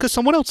stuff just because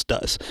someone else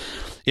does.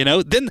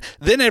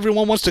 Then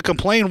everyone wants to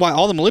complain why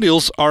all the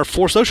millennials are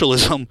for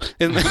socialism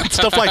and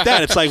stuff like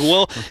that. It's like,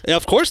 well,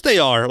 of course they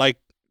are. Like,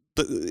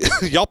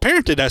 y'all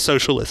parented as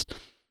socialist.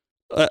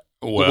 Well,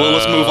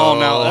 let's move on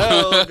now.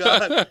 Oh,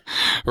 God.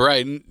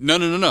 Right.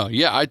 No.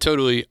 Yeah, I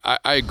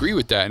agree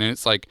with that. And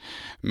it's like,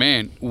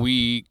 man,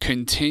 we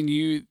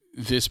continue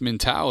this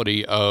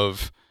mentality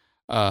of,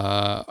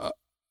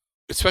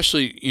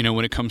 especially,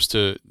 when it comes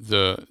to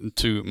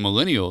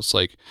millennials,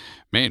 like,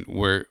 man,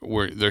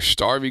 they're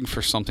starving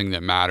for something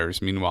that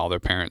matters. Meanwhile, their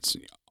parents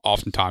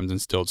oftentimes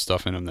instilled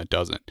stuff in them that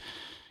doesn't,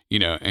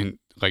 and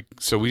like,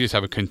 so we just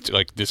have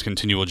this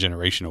continual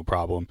generational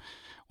problem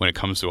when it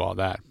comes to all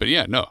that. But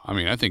yeah, no, I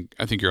mean, I think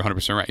you're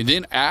 100% right. And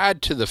then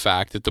add to the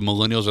fact that the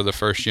millennials are the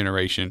first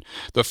generation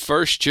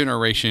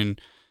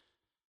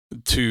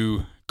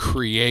to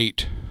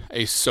create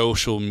a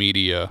social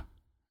media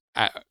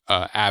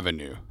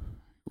avenue.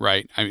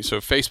 Right. I mean, so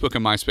Facebook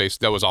and MySpace,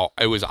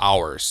 it was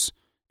ours.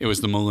 It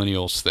was the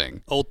millennials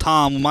thing. Old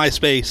Tom with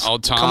MySpace.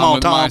 Come on,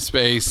 with Tom.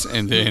 MySpace,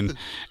 and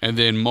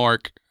then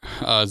Mark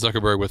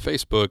Zuckerberg with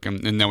Facebook,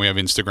 and then we have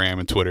Instagram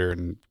and Twitter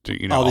and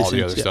all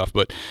the other stuff.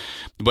 But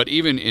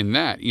even in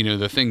that,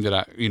 the thing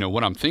that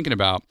what I'm thinking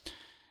about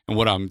and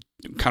what I'm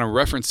kind of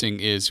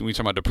referencing is when we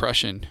talk about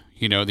depression,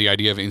 the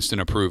idea of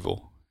instant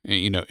approval.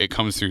 it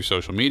comes through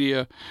social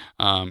media.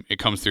 It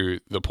comes through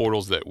the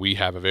portals that we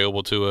have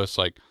available to us.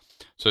 Like,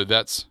 so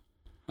that's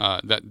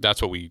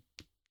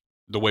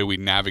the way we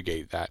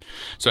navigate that.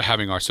 So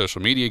having our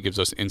social media gives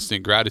us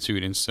instant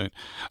gratitude, instant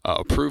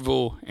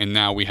approval, and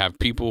now we have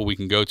people we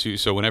can go to.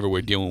 So whenever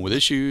we're dealing with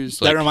issues,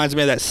 that reminds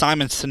me of that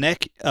Simon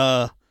Sinek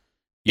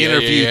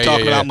interview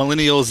talking about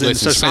millennials.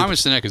 Listen, Simon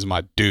Sinek is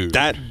my dude.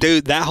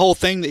 That whole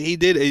thing that he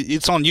did,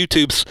 it's on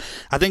YouTube.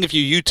 I think if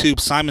you YouTube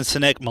Simon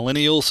Sinek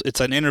millennials, it's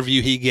an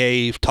interview he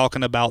gave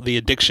talking about the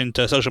addiction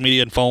to social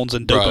media and phones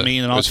and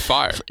dopamine and all. It's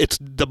fire. It's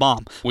the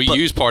bomb. We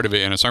used part of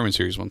it in a sermon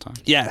series one time.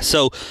 Yeah.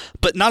 So,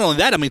 but not only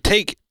that, I mean,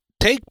 take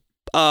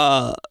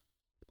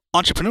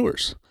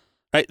entrepreneurs,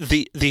 right?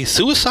 The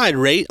suicide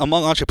rate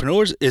among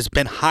entrepreneurs has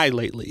been high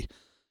lately.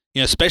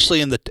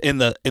 Especially in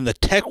the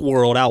tech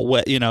world out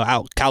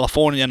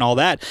California and all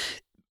that,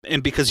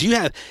 and because you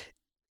have,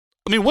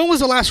 I mean, when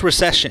was the last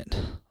recession?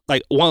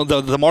 Like one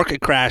of the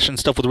market crash and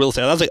stuff with real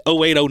estate. That was like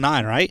 08,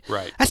 09, right?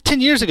 Right. That's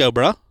 10 years ago,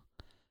 bro.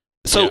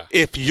 So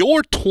if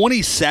you're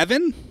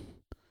 27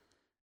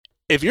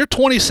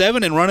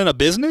 and running a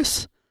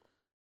business,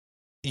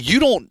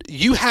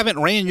 you haven't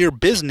ran your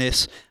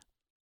business.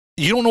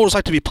 You don't know what it's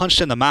like to be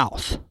punched in the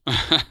mouth,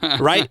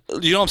 right?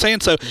 You know what I'm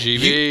saying? So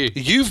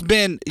you've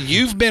been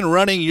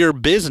running your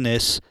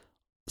business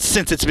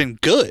since it's been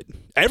good.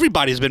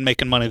 Everybody's been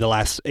making money the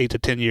last 8 to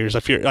 10 years.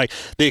 If you're like,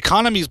 the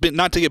economy's been,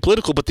 not to get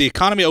political, but the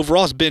economy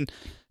overall has been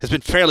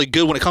fairly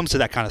good when it comes to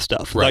that kind of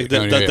stuff. Right.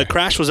 Like the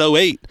crash was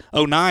 08,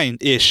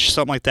 09-ish,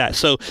 something like that.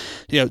 So,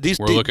 we're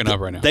looking up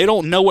right now. They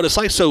don't know what it's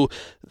like. So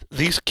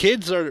these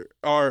kids are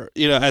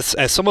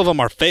as some of them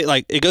are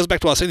like, it goes back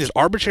to what I was saying, these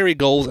arbitrary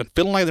goals and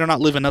feeling like they're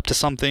not living up to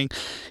something.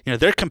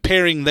 They're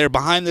comparing their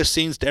behind the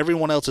scenes to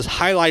everyone else's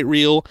highlight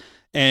reel,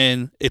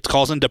 and it's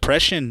causing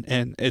depression,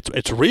 and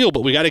it's real,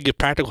 but we got to give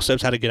practical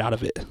steps how to get out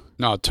of it.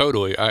 No,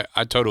 totally.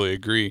 I totally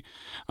agree.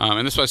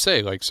 And that's what I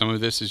say, like, some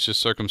of this is just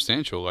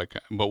circumstantial, like,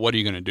 but what are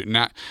you going to do?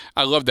 Now,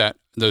 I love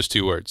those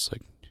two words,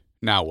 like,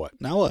 now what?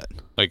 Now what?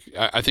 Like,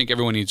 I think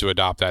everyone needs to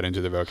adopt that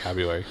into their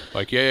vocabulary.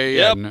 Like,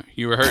 yep. No,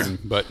 you were hurting,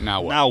 but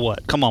now what? Now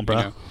what? Come on,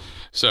 bro.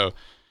 So...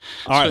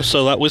 All right,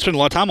 so we spent a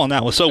lot of time on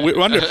that one. So we're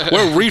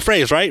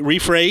rephrase, right?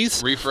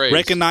 Rephrase.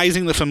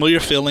 Recognizing the familiar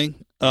feeling.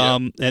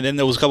 And then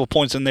there was a couple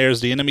points in there as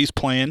the enemy's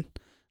plan.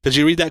 Did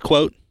you read that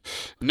quote?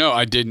 No,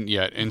 I didn't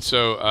yet. And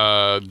so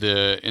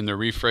in the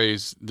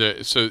rephrase,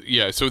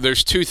 so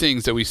there's two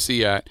things that we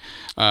see at.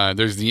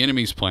 There's the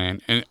enemy's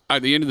plan, and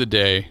at the end of the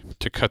day,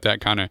 to cut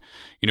that kind of,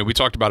 we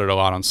talked about it a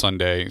lot on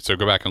Sunday. So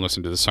go back and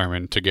listen to the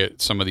sermon to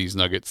get some of these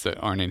nuggets that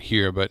aren't in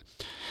here, but.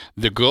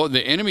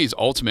 The enemy's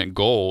ultimate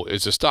goal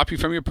is to stop you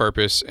from your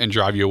purpose and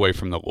drive you away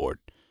from the Lord.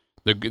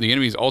 The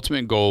enemy's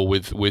ultimate goal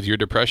with your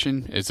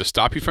depression is to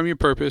stop you from your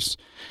purpose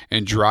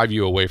and drive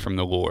you away from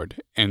the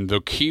Lord. And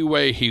the key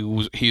way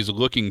he's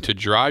looking to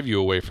drive you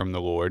away from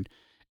the Lord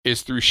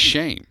is through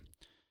shame.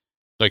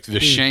 Like the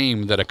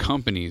shame that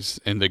accompanies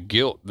and the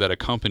guilt that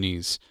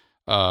accompanies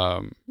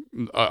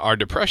our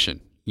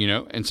depression,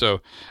 And so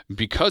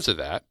because of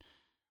that,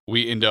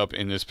 we end up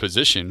in this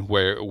position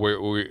where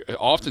we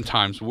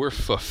oftentimes we're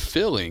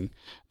fulfilling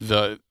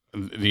the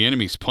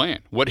enemy's plan.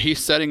 What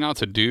he's setting out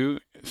to do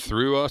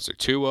through us or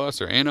to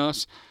us or in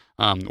us,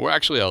 we're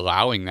actually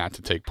allowing that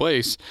to take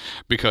place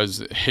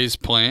because his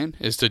plan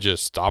is to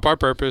just stop our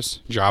purpose,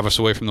 drive us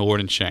away from the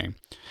Lord in shame.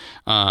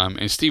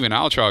 And Stephen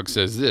Altrog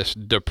says this: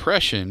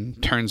 depression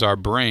turns our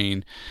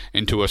brain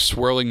into a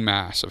swirling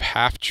mass of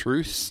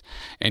half-truths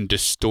and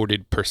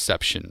distorted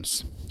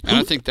perceptions. And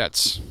I think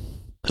that's...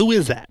 Who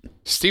is that?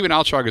 Stephen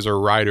Altrog is a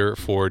writer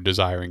for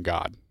Desiring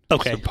God.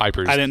 Okay.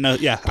 Piper's, I didn't know.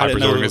 Yeah.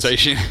 Piper's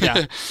organization.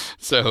 Yeah.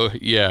 So,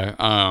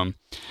 yeah.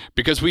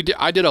 Because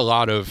I did a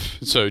lot of,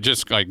 so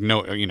just like, we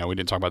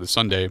didn't talk about this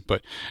Sunday,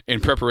 but in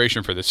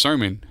preparation for the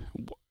sermon,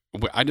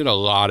 I did a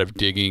lot of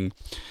digging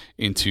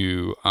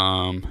into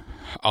a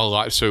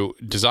lot. So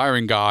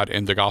Desiring God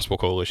and the Gospel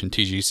Coalition,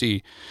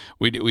 TGC,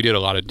 we did a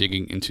lot of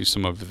digging into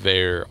some of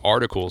their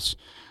articles.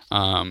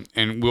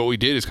 And what we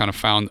did is kind of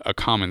found a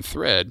common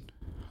thread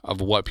of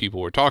what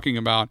people were talking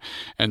about.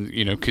 And,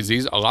 because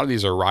a lot of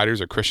these are writers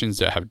or Christians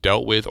that have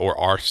dealt with or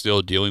are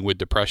still dealing with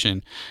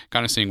depression,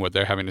 kind of seeing what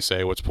they're having to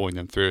say, what's pulling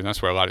them through. And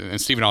that's where and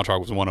Stephen Altrog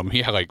was one of them.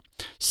 He had like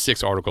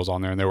 6 articles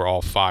on there and they were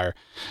all fire.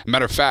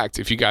 Matter of fact,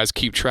 if you guys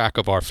keep track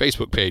of our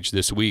Facebook page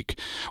this week,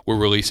 we're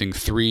releasing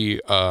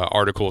 3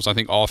 articles. I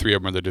think all 3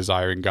 of them are the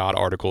Desiring God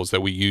articles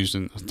that we used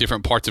in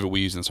different parts of it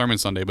we used in Sermon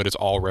Sunday, but it's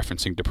all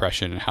referencing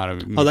depression and how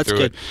to move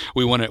through it.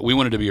 We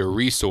wanted to be a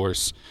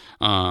resource.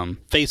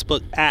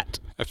 Facebook at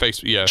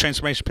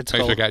Transformation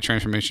Pensacola. Facebook at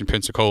Transformation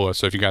Pensacola.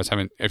 So if you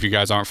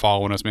guys aren't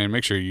following us, man,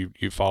 make sure you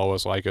follow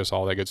us, like us,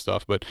 all that good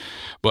stuff.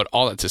 But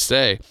all that to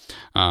say,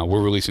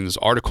 we're releasing these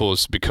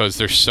articles because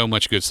there's so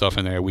much good stuff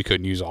in there. We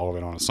couldn't use all of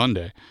it on a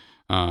Sunday.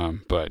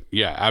 But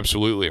yeah,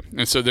 absolutely.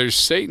 And so there's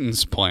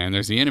Satan's plan,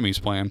 there's the enemy's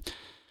plan,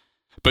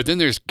 but then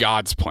there's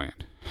God's plan.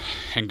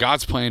 And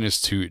God's plan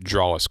is to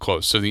draw us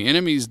close. So the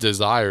enemy's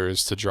desire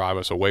is to drive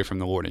us away from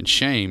the Lord in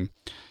shame.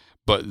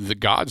 But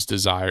God's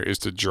desire is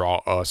to draw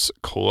us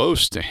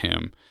close to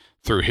him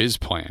through His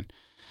plan.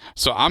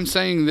 So I'm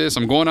saying this.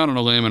 I'm going out on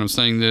a limb, and I'm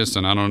saying this,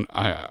 and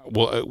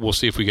we'll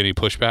see if we get any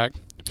pushback.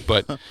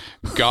 But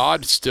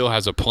God still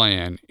has a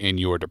plan in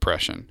your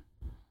depression.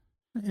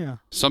 Yeah.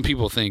 Some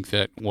people think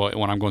that, well,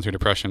 when I'm going through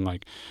depression,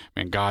 like,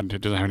 man, God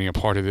doesn't have any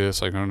part of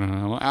this. Like,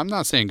 no. I'm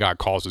not saying God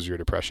causes your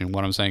depression.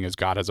 What I'm saying is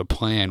God has a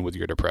plan with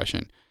your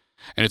depression,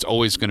 and it's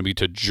always going to be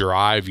to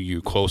drive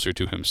you closer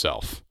to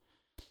Himself.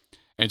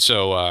 And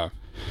so,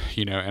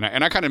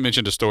 and I kind of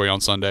mentioned a story on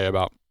Sunday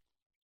about,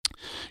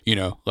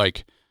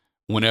 like,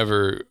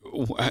 whenever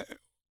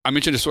I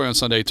mentioned a story on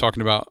Sunday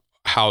talking about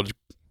how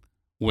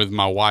with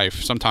my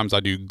wife, sometimes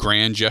I do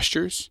grand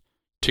gestures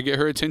to get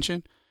her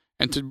attention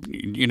and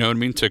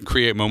to, to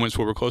create moments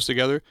where we're close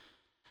together.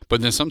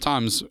 But then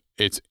sometimes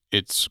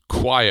it's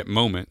quiet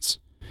moments.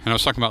 And I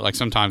was talking about, like,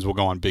 sometimes we'll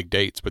go on big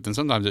dates, but then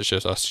sometimes it's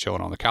just us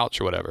chilling on the couch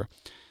or whatever.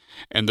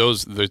 And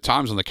the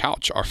times on the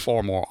couch are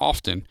far more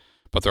often,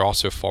 but they're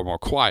also far more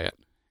quiet.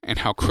 And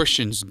how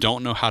Christians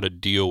don't know how to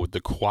deal with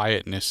the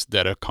quietness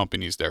that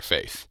accompanies their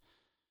faith.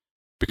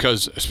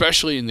 Because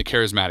especially in the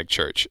charismatic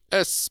church,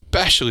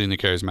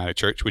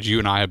 which you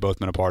and I have both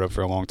been a part of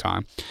for a long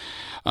time,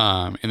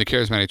 in the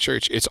charismatic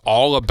church, it's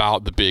all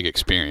about the big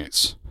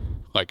experience.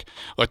 Like,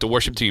 let the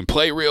worship team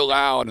play real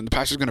loud, and the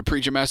pastor's going to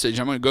preach a message.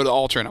 I'm going to go to the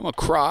altar, and I'm going to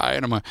cry,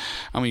 and I'm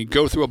going to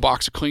go through a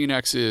box of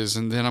Kleenexes,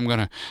 and then I'm going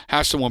to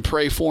have someone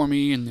pray for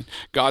me, and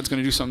God's going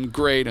to do something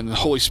great, and the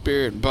Holy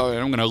Spirit, and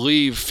I'm going to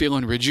leave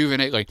feeling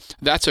rejuvenated. Like,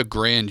 that's a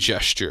grand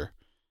gesture.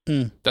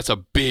 That's a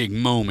big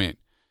moment.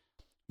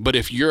 But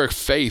if your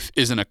faith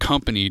isn't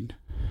accompanied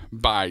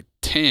by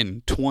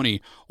 10, 20,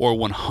 or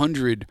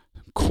 100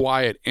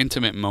 quiet,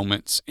 intimate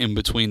moments in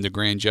between the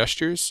grand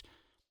gestures,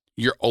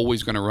 you're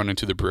always going to run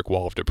into the brick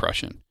wall of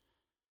depression.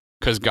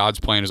 Because God's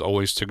plan is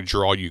always to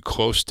draw you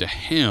close to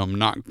Him,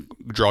 not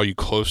draw you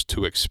close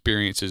to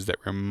experiences that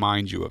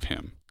remind you of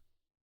Him.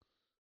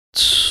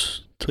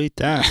 Tweet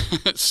that.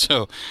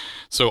 So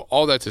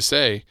all that to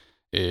say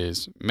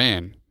is,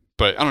 man,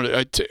 but I don't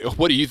know,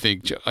 what do you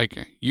think?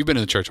 Like, you've been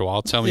in the church a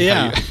while. Tell me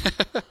how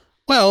you...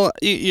 Well,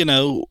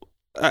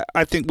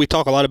 I think we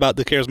talk a lot about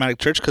the charismatic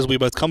church because we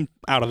both come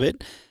out of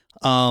it.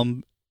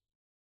 And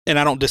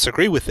I don't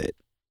disagree with it.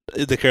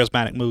 The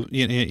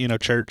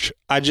charismatic church.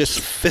 I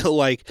just feel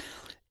like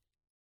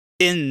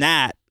in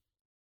that,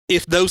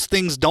 if those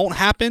things don't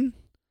happen,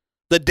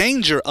 the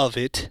danger of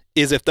it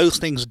is if those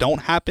things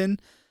don't happen,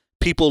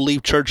 people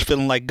leave church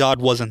feeling like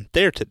God wasn't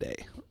there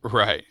today.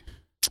 Right.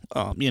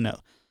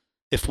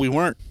 If we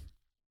weren't,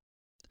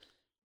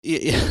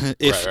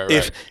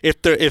 if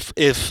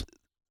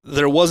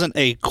there wasn't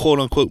a quote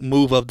unquote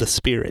move of the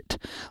Spirit,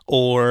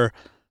 or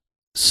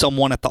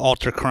someone at the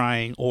altar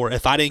crying, or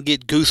if I didn't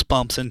get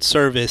goosebumps in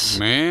service,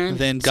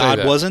 then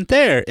God wasn't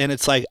there. And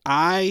it's like,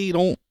 I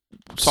don't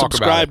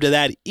subscribe to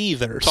that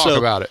either. Talk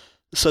about it.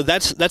 So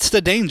that's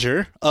the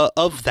danger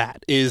of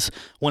that, is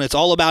when it's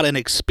all about an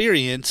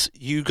experience,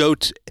 you go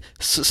to,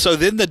 so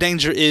then the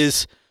danger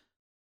is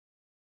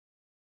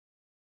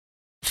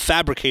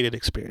fabricated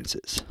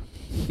experiences.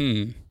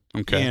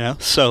 Okay.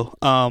 So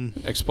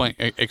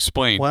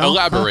explain. Well,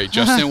 elaborate,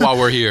 Justin, while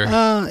we're here.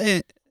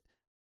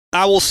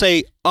 I will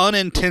say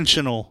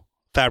unintentional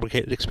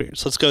fabricated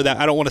experience. Let's go that.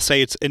 I don't want to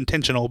say it's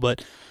intentional,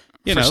 but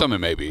for some it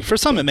may be. For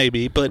some it may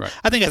be, but right.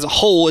 I think as a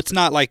whole, it's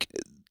not like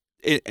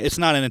it's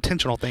not an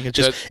intentional thing. It's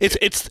just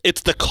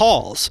it's the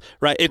cause,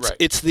 right?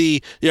 It's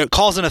the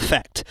cause and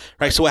effect,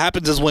 right? So what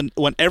happens is when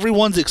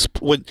everyone's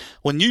when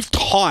you've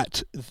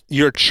taught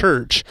your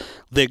church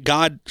that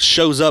God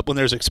shows up when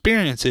there's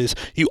experiences,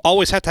 you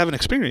always have to have an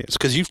experience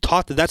because you've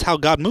taught that that's how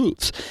God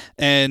moves.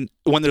 And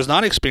when there's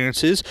not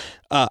experiences,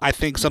 I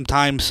think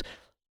sometimes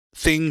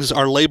things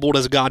are labeled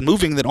as God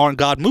moving that aren't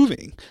God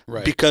moving,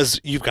 right?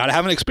 Because you've got to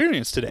have an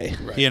experience today,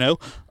 right.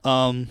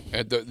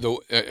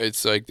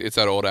 It's like, it's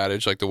that old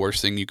adage, like the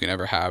worst thing you can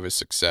ever have is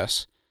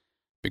success,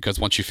 because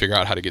once you figure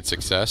out how to get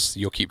success,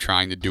 you'll keep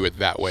trying to do it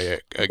that way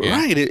again.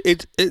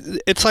 Right.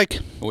 It's like,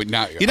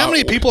 how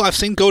many people I've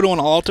seen go to an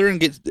altar and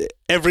get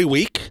every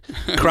week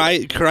cry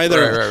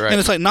their, right. And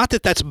it's like, not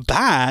that that's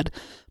bad,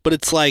 but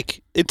it's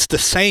like, it's the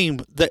same.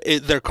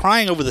 They're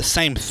crying over the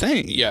same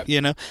thing.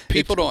 Yeah.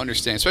 People don't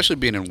understand, especially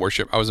being in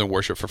worship. I was in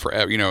worship for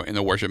forever, in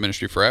the worship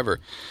ministry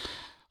forever.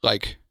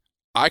 Like,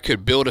 I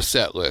could build a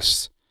set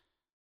list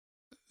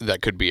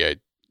that could be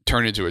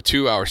turn into a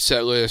 2-hour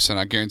set list, and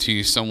I guarantee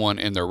you someone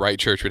in the right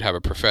church would have a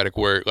prophetic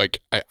word.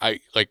 Like, I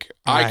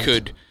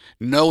could,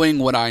 knowing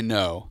what I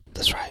know.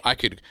 That's right.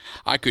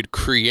 I could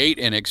create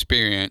an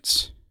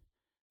experience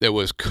that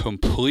was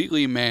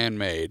completely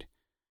man-made,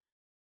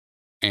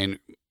 and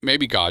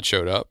maybe God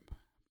showed up,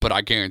 but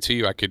I guarantee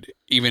you I could,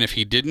 even if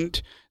He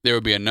didn't, there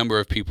would be a number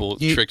of people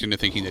tricked into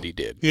thinking that He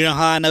did. You know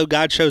how I know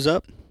God shows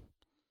up?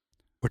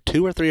 Where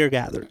 2 or 3 are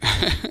gathered.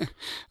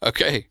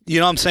 Okay. You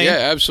know what I'm saying?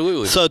 Yeah,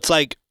 absolutely. So it's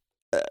like,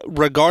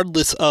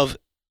 regardless of,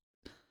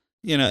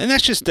 and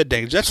that's just the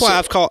danger. That's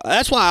why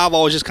I've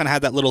always just kind of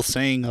had that little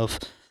saying of,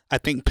 I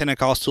think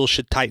Pentecostals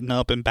should tighten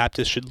up and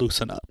Baptists should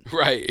loosen up.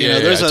 Right.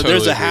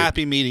 There's a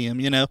happy medium,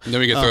 And then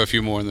we can throw a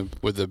few more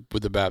with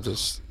the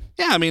Baptists.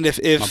 Yeah, I mean, if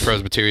My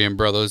Presbyterian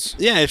brothers.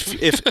 yeah,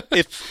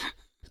 if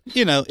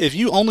you know, if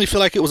you only feel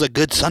like it was a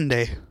good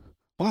Sunday,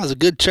 well, it was a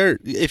good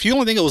church. If you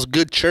only think it was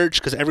good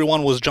church because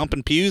everyone was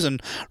jumping pews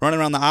and running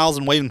around the aisles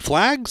and waving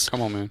flags,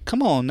 Come on, man.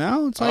 come on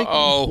now. It's like,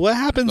 Uh-oh, what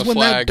happens the when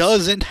that flags.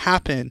 doesn't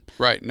happen?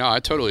 Right. No, I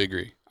totally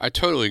agree.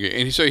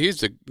 And so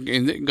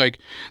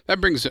that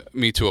brings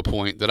me to a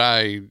point that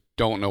I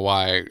don't know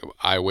why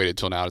I waited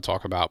till now to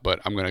talk about, but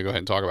I'm going to go ahead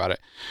and talk about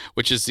it,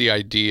 which is the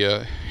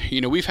idea,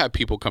 we've had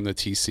people come to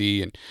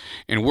TC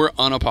and we're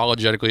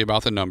unapologetically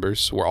about the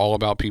numbers. We're all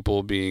about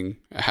people being,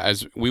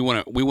 as we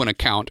want to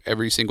count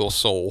every single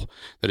soul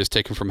that is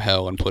taken from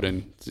hell and put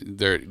in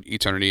their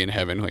eternity in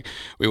heaven. Like,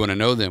 we want to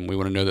know them. We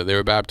want to know that they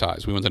were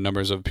baptized. We want the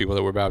numbers of people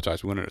that were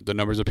baptized. We want the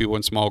numbers of people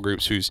in small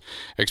groups who's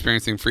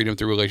experiencing freedom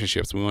through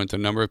relationships. We want the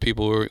number of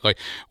people who are like,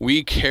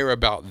 we care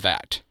about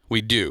that.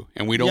 We do,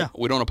 and we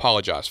don't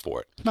apologize for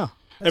it. No.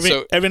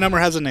 Every number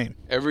has a name.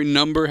 Every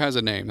number has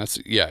a name.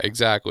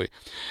 Exactly.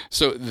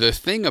 So the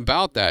thing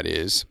about that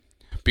is,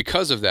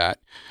 because of that,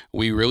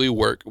 we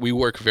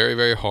work very,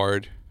 very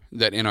hard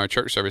that in our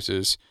church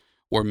services,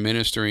 we're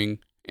ministering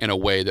in a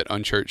way that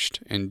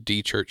unchurched and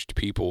de-churched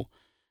people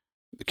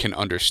can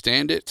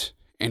understand it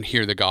and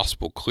hear the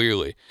gospel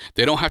clearly.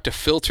 They don't have to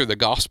filter the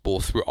gospel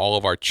through all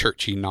of our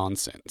churchy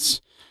nonsense,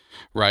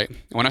 right?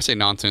 When I say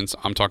nonsense,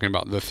 I'm talking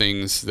about the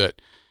things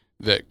that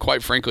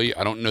quite frankly,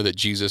 I don't know that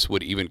Jesus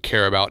would even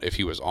care about if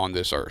he was on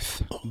this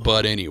earth.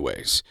 But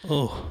anyways,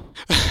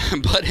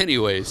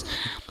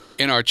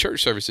 in our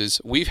church services,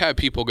 we've had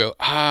people go,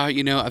 I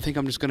think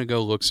I'm just going to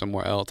go look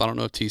somewhere else. I don't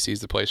know if TC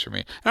is the place for me.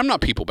 And I'm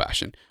not people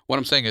bashing. What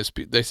I'm saying is,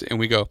 and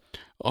we go,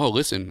 oh,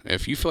 listen,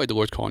 if you feel like the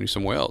Lord's calling you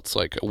somewhere else,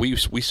 like we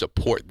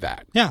support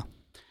that. Yeah.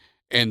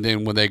 And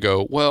then when they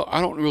go, well,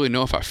 I don't really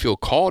know if I feel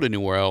called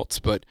anywhere else,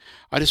 but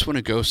I just want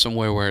to go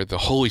somewhere where the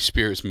Holy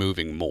Spirit's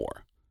moving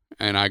more.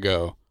 And I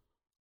go,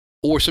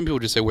 or some people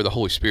just say where the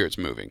Holy Spirit's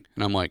moving.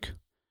 And I'm like,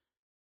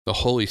 the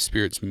Holy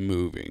Spirit's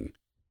moving.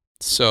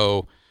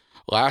 So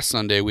last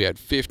Sunday, we had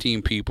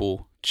 15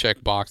 people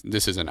check box.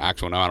 This is an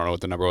actual number. I don't know what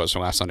the number was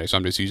from last Sunday, so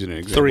I'm just using an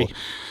example. 3.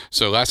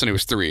 So last Sunday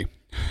was 3.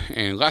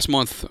 And last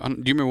month, do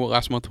you remember what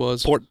last month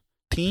was?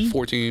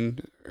 14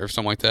 or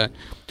something like that.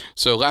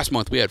 So last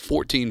month, we had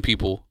 14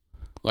 people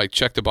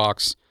check the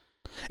box.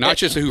 Not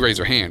just who raised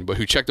their hand, but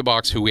who checked the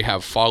box, who we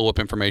have follow-up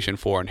information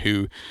for, and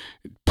who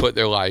put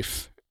their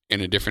life in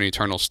a different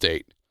eternal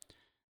state.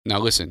 Now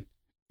listen,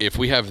 if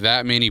we have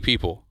that many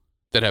people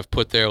that have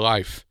put their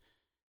life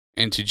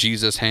into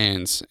Jesus'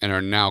 hands and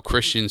are now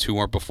Christians who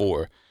weren't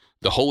before,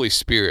 the Holy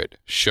Spirit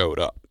showed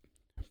up.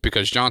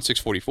 Because John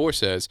 6:44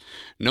 says,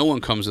 no one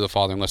comes to the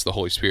Father unless the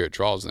Holy Spirit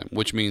draws them,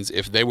 which means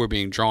if they were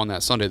being drawn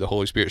that Sunday, the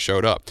Holy Spirit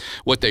showed up.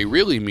 What they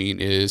really mean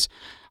is,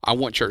 I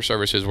want church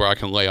services where I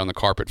can lay on the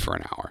carpet for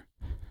an hour.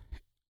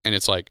 And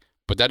it's like,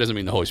 but that doesn't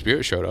mean the Holy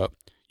Spirit showed up.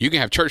 You can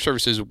have church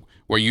services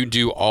where you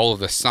do all of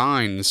the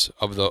signs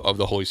of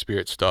the Holy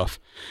Spirit stuff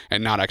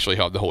and not actually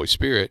have the Holy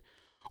Spirit.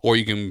 Or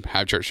you can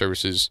have church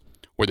services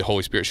where the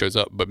Holy Spirit shows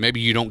up, but maybe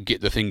you don't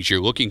get the things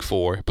you're looking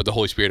for, but the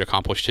Holy Spirit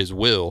accomplished his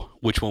will.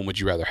 Which one would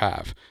you rather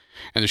have?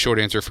 And the short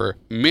answer for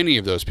many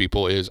of those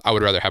people is, I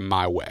would rather have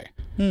my way.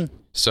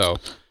 So,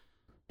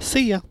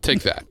 see ya.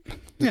 Take that.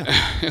 Yeah.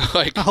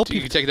 I hope you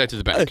can take that to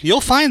the bank.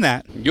 You'll find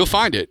that. You'll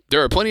find it.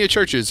 There are plenty of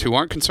churches who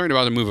aren't concerned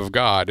about the move of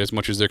God as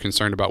much as they're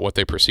concerned about what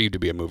they perceive to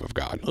be a move of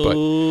God. But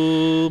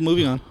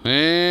moving on.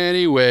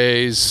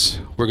 Anyways,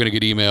 we're going to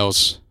get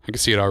emails. I can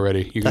see it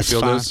already. You can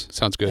feel those?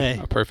 Sounds good. Hey.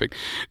 Perfect.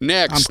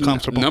 Next, I'm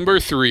comfortable. Number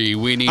 3,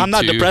 we need to... I'm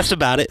not depressed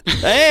about it.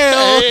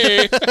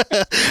 Hey!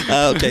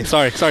 Okay,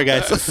 sorry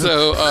guys.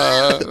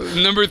 So,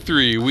 number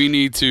 3, we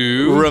need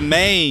to...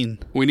 Remain.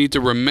 We need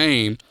to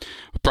remain.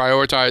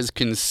 Prioritize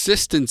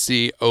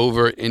consistency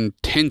over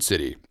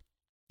intensity.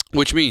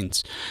 Which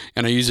means,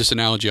 and I use this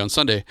analogy on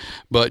Sunday,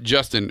 but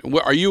Justin,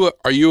 are you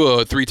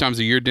a 3 times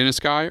a year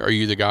dentist guy? Or are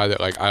you the guy that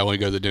I only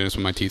go to the dentist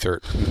when my teeth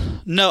hurt?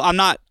 No, I'm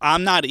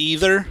not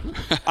either.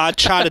 I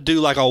try to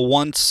do a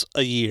once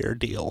a year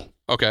deal.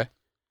 Okay.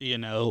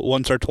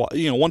 Once or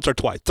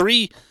twice.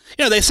 3,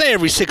 they say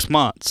every 6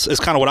 months is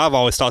kind of what I've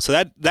always thought. So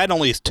that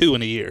only is 2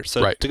 in a year.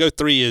 So right. To go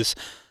 3 is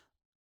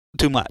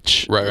too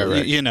much. Right.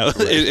 Right.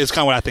 It's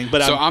kind of what I think.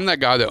 But I'm that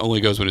guy that only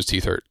goes when his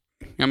teeth hurt.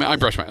 I mean, I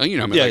brush my,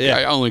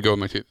 I only go with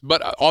my teeth.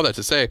 But all that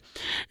to say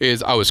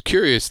is, I was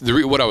curious.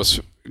 What I was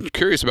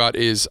curious about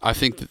is, I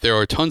think that there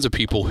are tons of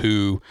people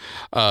who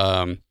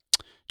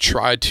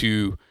try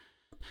to,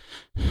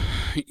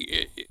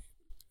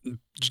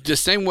 the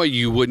same way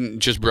you wouldn't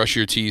just brush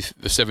your teeth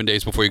the 7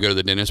 days before you go to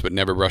the dentist, but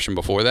never brush them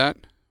before that.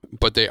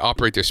 But they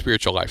operate their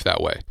spiritual life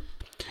that way.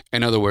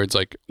 In other words,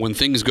 when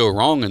things go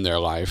wrong in their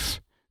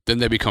life, then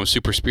they become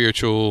super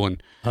spiritual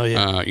and,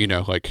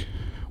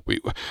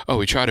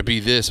 we try to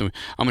be this, and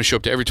I'm going to show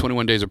up to every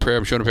 21 days of prayer.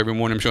 I'm showing up every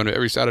morning. I'm showing up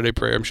every Saturday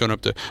prayer. I'm showing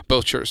up to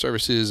both church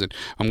services, and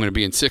I'm going to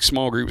be in 6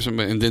 small groups.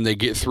 And then they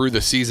get through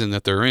the season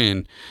that they're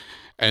in,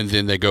 and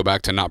then they go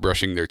back to not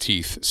brushing their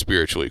teeth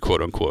spiritually,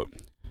 quote unquote.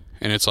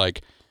 And it's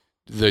like,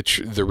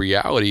 the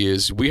reality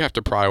is, we have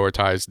to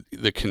prioritize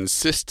the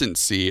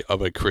consistency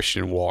of a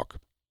Christian walk.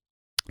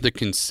 the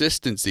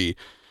consistency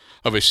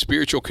of a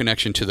spiritual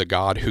connection to the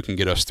God who can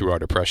get us through our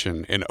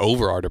depression and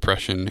over our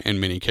depression in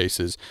many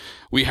cases.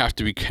 We have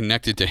to be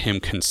connected to him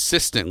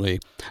consistently,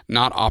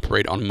 not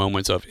operate on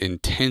moments of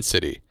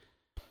intensity.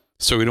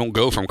 So we don't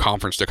go from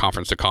conference to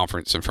conference to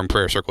conference and from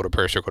prayer circle to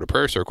prayer circle to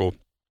prayer circle.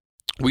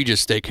 We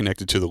just stay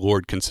connected to the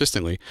Lord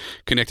consistently,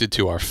 connected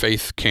to our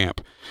faith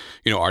camp,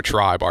 our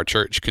tribe, our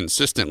church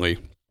consistently.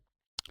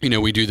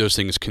 We do those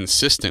things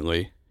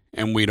consistently,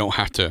 and we don't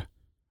have to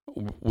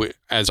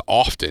as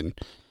often.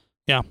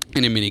 Yeah.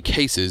 And in many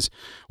cases,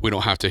 we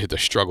don't have to hit the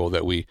struggle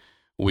that we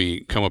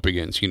come up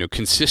against.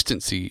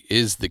 Consistency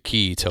is the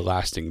key to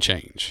lasting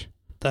change.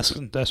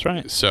 That's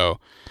right. So,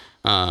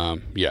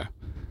 yeah.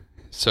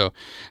 So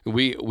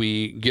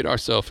we get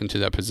ourselves into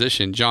that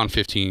position. John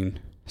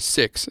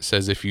 15:6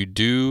 says, if you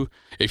do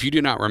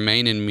not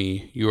remain in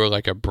me, you are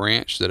like a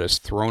branch that is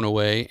thrown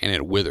away and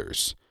it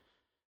withers.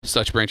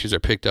 Such branches are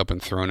picked up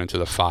and thrown into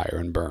the fire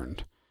and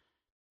burned.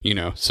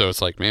 So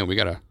it's like, man, we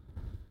gotta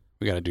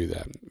do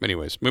that.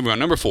 Anyways, moving on.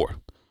 Number 4.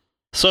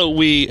 So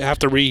we have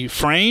to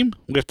reframe,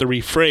 we have to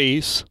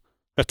rephrase,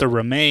 we have to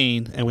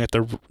remain, and we have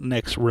to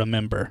next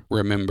remember.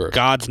 Remember.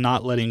 God's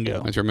not letting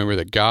go. Let's remember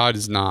that God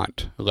is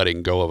not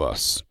letting go of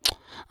us.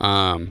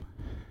 And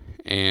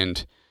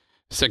 2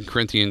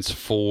 Corinthians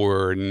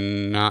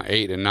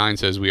 4:8-9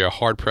 says, we are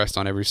hard pressed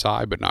on every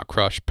side, but not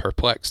crushed,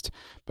 perplexed,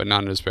 but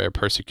not in despair,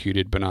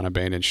 persecuted, but not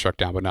abandoned, struck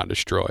down, but not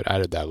destroyed. I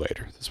added that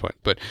later. That's what.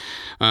 But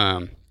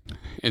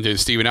and then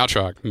Stephen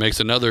Altrog makes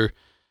another,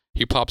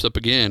 he pops up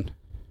again,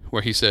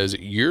 where he says,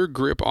 your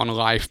grip on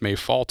life may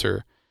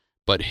falter,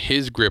 but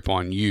his grip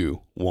on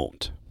you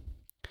won't.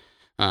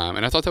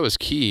 And I thought that was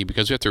key,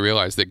 because we have to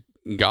realize that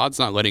God's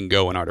not letting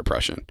go in our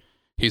depression.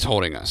 He's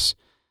holding us.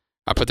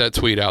 I put that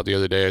tweet out the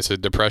other day. I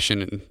said,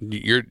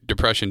 your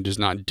depression does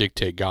not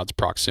dictate God's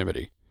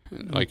proximity.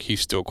 Like, he's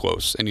still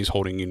close, and he's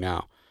holding you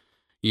now,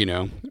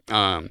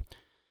 And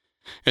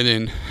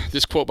then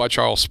this quote by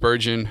Charles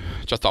Spurgeon,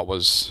 which I thought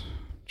was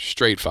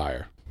straight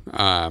fire.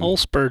 Old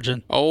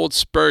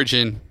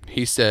Spurgeon.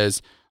 He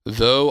says,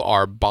 though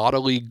our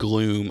bodily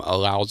gloom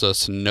allows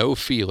us no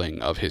feeling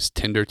of his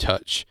tender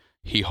touch,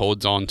 he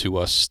holds on to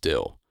us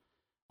still.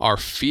 Our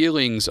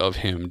feelings of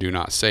him do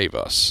not save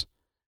us.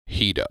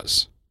 He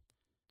does.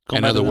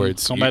 In other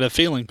words, going back to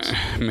feelings.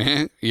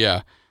 Man,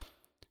 yeah.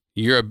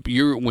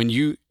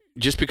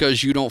 Just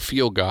because you don't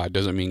feel God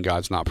doesn't mean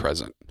God's not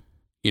present.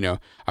 I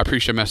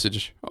preached a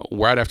message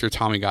right after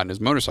Tommy got in his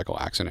motorcycle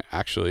accident,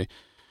 actually,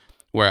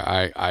 where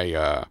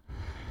I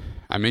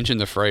mentioned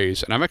the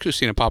phrase, and I've actually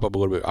seen it pop up a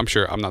little bit. I'm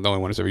sure I'm not the only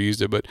one who's ever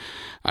used it, but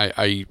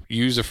I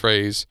used the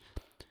phrase,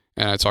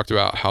 and I talked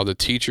about how the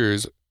teacher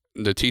is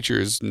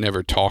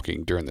never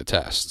talking during the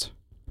test,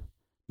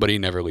 but he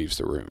never leaves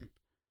the room.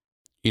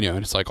 And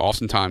it's like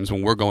oftentimes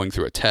when we're going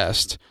through a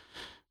test,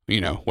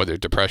 whether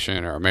it's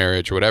depression or a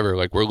marriage or whatever,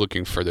 like we're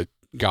looking for the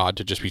God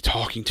to just be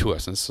talking to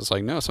us. And it's just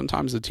like, no,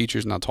 sometimes the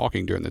teacher's not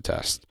talking during the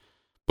test,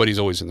 but he's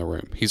always in the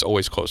room. He's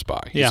always close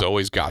by. He's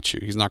always got you.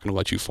 He's not going to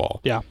let you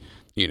fall. Yeah.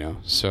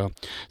 So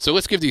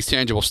let's give these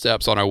tangible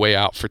steps on our way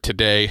out for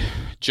today.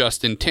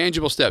 Justin,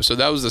 tangible steps. So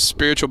that was the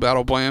spiritual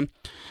battle plan.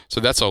 So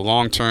that's a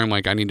long term,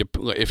 like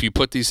if you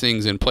put these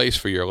things in place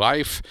for your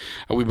life,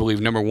 we believe,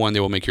 number 1,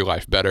 they will make your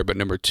life better. But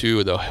number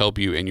 2, they'll help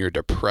you in your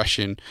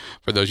depression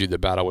for those of you that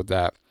battle with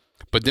that.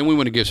 But then we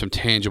want to give some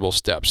tangible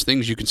steps,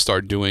 things you can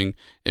start doing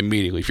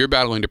immediately. If you're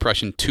battling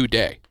depression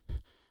today,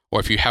 or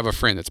if you have a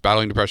friend that's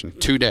battling depression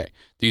today,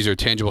 these are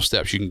tangible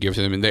steps you can give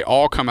to them. And they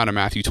all come out of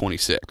Matthew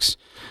 26,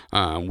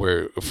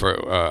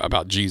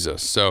 about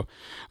Jesus. So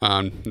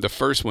the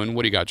first one,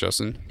 what do you got,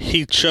 Justin?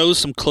 He chose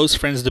some close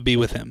friends to be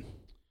with him.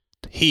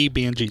 He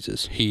being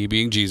Jesus. He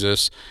being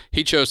Jesus.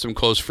 He chose some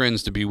close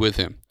friends to be with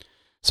him.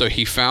 So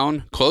he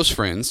found close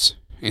friends,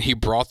 and he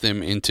brought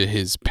them into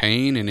his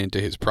pain and into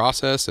his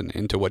process and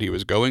into what he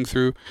was going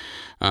through.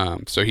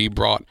 So he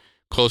brought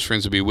close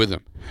friends to be with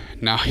him.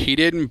 Now, he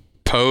didn't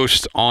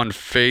post on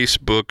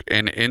Facebook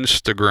and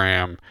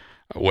Instagram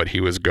what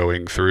he was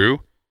going through.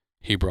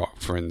 He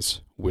brought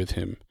friends with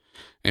him.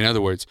 In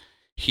other words,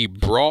 he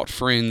brought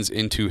friends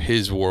into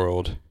his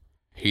world.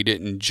 He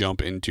didn't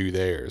jump into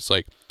theirs.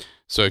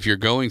 So if you're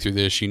going through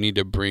this, you need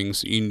to bring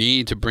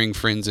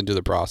friends into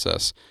the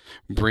process.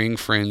 Bring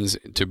friends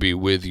to be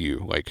with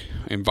you.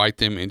 Invite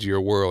them into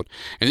your world.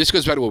 And this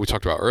goes back to what we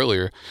talked about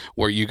earlier,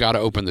 where you got to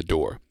open the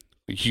door.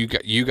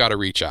 You got to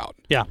reach out.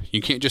 Yeah.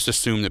 You can't just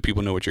assume that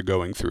people know what you're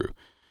going through.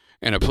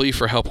 And a plea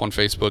for help on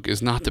Facebook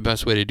is not the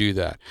best way to do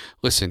that.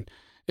 Listen,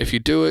 if you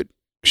do it,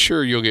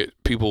 sure, you'll get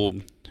people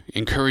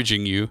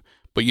encouraging you,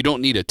 but you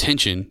don't need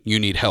attention. You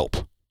need help.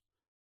 I'm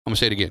going to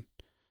say it again.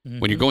 Mm-hmm.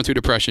 When you're going through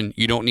depression,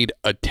 you don't need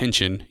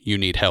attention, you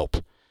need help.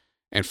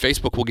 And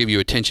Facebook will give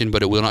you attention,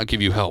 but it will not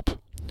give you help.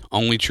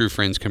 Only true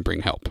friends can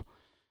bring help.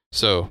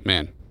 So,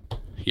 man,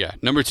 yeah.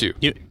 Number 2.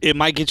 It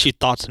might get you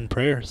thoughts and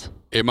prayers.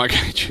 It might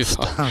get you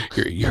thoughts.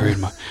 You're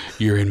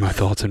in my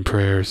thoughts and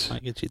prayers.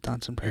 Might get you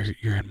thoughts and prayers.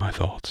 You're in my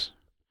thoughts.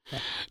 Yeah.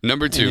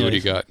 Number 2, anyways, what do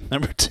you got?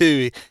 Number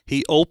 2,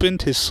 he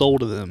opened his soul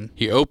to them.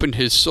 He opened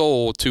his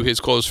soul to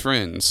his close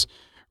friends.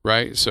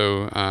 right?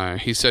 So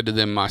he said to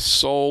them, my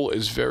soul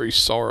is very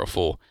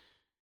sorrowful,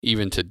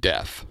 even to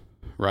death,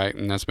 right?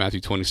 And that's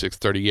Matthew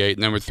 26:38.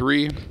 Number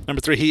three,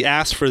 he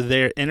asked for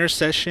their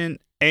intercession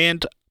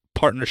and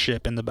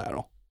partnership in the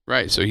battle.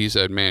 Right. So he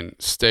said, man,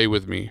 stay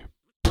with me,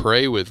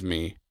 pray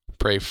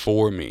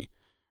for me,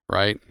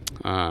 right?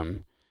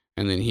 And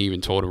then he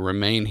even told him,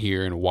 remain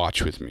here and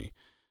watch with me.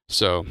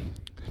 So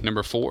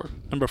number four,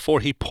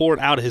 he poured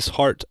out his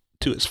heart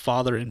to his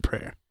Father in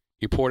prayer.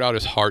 He poured out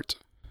his heart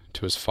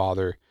to his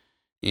Father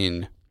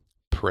in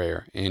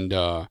prayer. And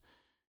I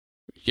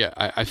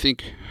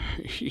think,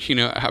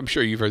 I'm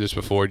sure you've heard this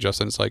before,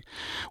 Justin. It's like,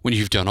 when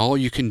you've done all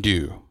you can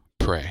do,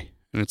 pray.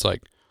 And it's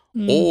like,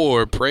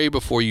 or pray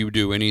before you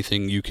do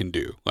anything you can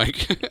do.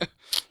 Like,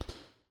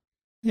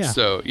 yeah.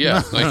 So,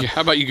 yeah. Like, how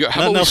about you go?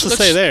 Nothing else to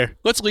say there.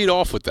 Let's lead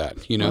off with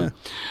that,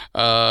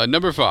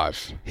 Number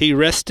 5. He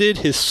rested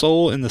his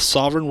soul in the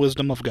sovereign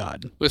wisdom of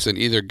God. Listen,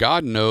 either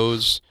God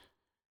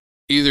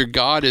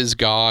is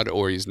God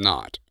or he's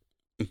not.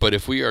 But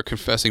if we are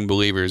confessing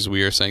believers,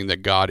 we are saying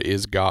that God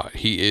is God.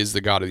 He is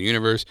the God of the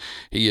universe.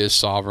 He is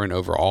sovereign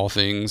over all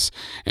things.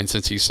 And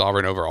since he's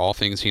sovereign over all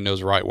things, he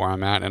knows right where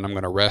I'm at. And I'm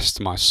going to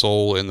rest my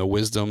soul in the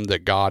wisdom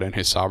that God and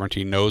his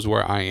sovereignty knows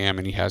where I am,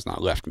 and he has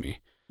not left me.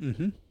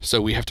 Mm-hmm.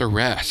 So we have to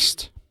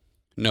rest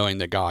knowing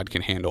that God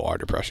can handle our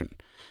depression.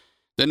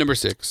 Then number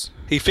 6.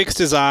 He fixed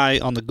his eye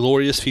on the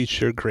glorious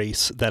future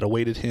grace that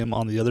awaited him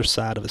on the other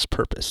side of his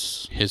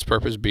purpose. His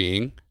purpose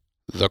being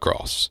the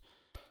cross.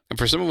 And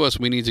for some of us,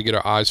 we need to get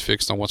our eyes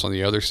fixed on what's on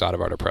the other side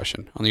of our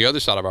depression, on the other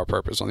side of our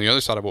purpose, on the other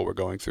side of what we're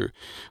going through.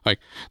 Like,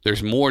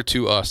 there's more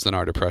to us than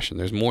our depression.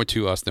 There's more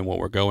to us than what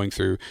we're going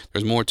through.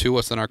 There's more to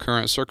us than our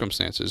current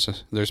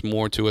circumstances. There's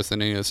more to us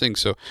than any of those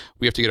things. So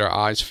we have to get our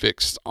eyes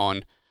fixed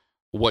on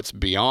what's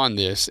beyond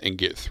this and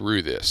get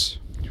through this,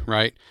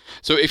 right?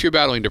 So if you're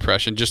battling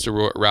depression, just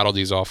to rattle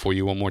these off for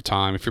you one more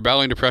time, if you're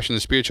battling depression,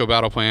 the spiritual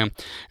battle plan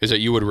is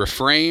that you would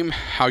reframe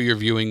how you're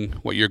viewing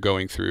what you're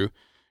going through.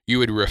 You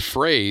would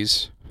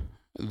rephrase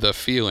the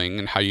feeling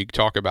and how you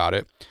talk about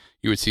it.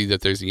 You would see that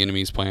there's the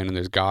enemy's plan and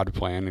there's God's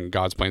plan, and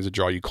God's plan is to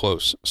draw you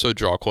close. So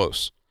draw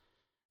close.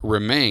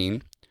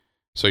 Remain.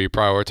 So you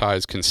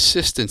prioritize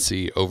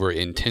consistency over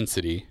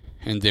intensity.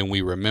 And then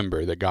we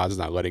remember that God's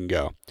not letting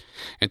go.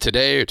 And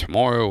today or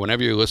tomorrow,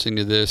 whenever you're listening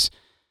to this,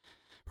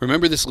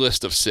 remember this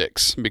list of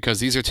 6,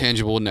 because these are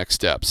tangible next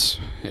steps.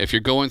 If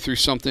you're going through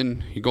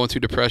something, you're going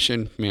through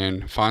depression,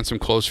 man, find some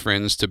close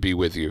friends to be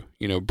with you.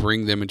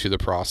 Bring them into the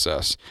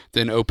process.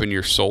 Then open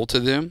your soul to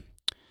them.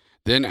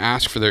 Then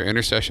ask for their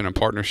intercession and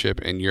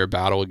partnership in your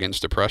battle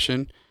against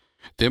depression.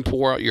 Then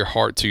pour out your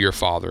heart to your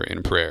Father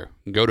in prayer.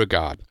 Go to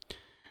God.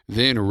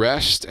 Then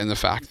rest in the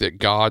fact that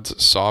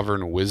God's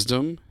sovereign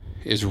wisdom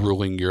is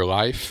ruling your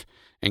life.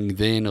 And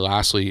then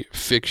lastly,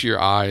 fix your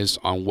eyes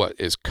on what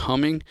is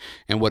coming,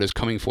 and what is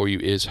coming for you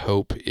is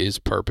hope, is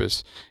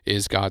purpose,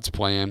 is God's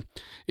plan,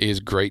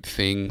 is great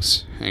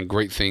things, and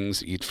great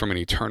things from an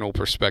eternal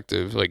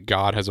perspective. Like,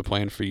 God has a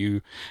plan for you,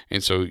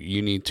 and so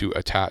you need to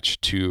attach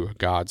to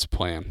God's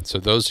plan. So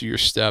those are your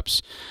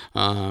steps.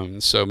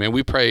 So man,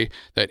 we pray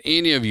that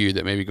any of you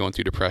that may be going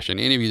through depression,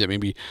 any of you that may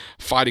be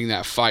fighting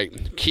that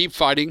fight, keep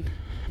fighting,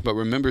 but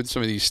remember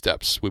some of these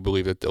steps. We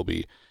believe that they'll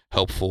be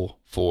helpful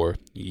for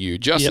you.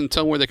 Justin,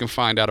 Tell them where they can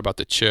find out about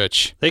the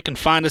church. They can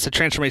find us at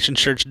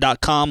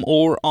transformationchurch.com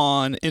or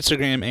on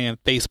Instagram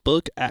and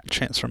Facebook at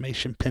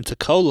Transformation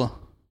Pensacola.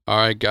 All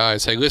right,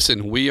 guys. Hey,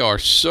 listen, we are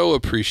so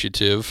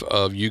appreciative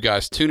of you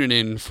guys tuning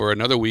in for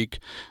another week,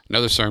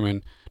 another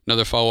sermon,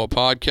 another follow-up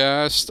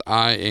podcast.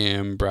 I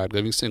am Brad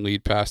Livingston,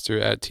 lead pastor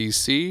at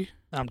TC.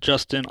 I'm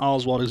Justin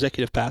Oswald,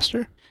 executive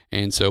pastor.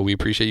 And so we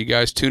appreciate you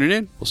guys tuning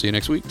in. We'll see you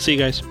next week. See you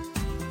guys.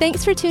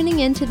 Thanks for tuning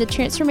in to the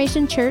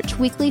Transformation Church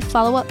Weekly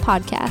Follow-Up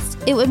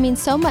Podcast. It would mean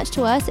so much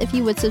to us if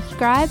you would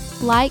subscribe,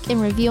 like,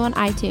 and review on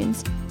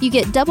iTunes. You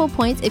get double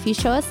points if you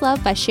show us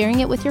love by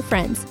sharing it with your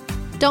friends.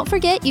 Don't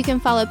forget, you can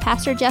follow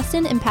Pastor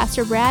Justin and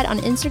Pastor Brad on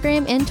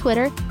Instagram and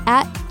Twitter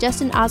at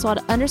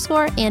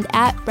JustinOswald_ and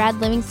at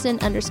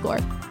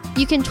BradLivingston_.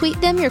 You can tweet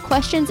them your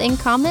questions and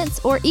comments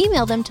or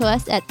email them to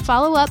us at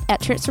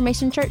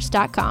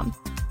followup@transformationchurch.com.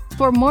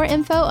 For more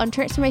info on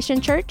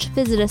Transformation Church,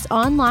 visit us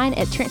online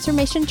at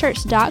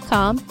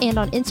transformationchurch.com and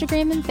on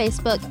Instagram and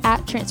Facebook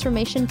at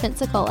Transformation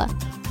Pensacola.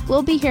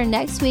 We'll be here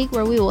next week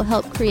where we will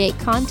help create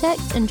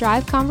context and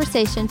drive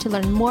conversation to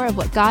learn more of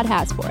what God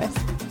has for us.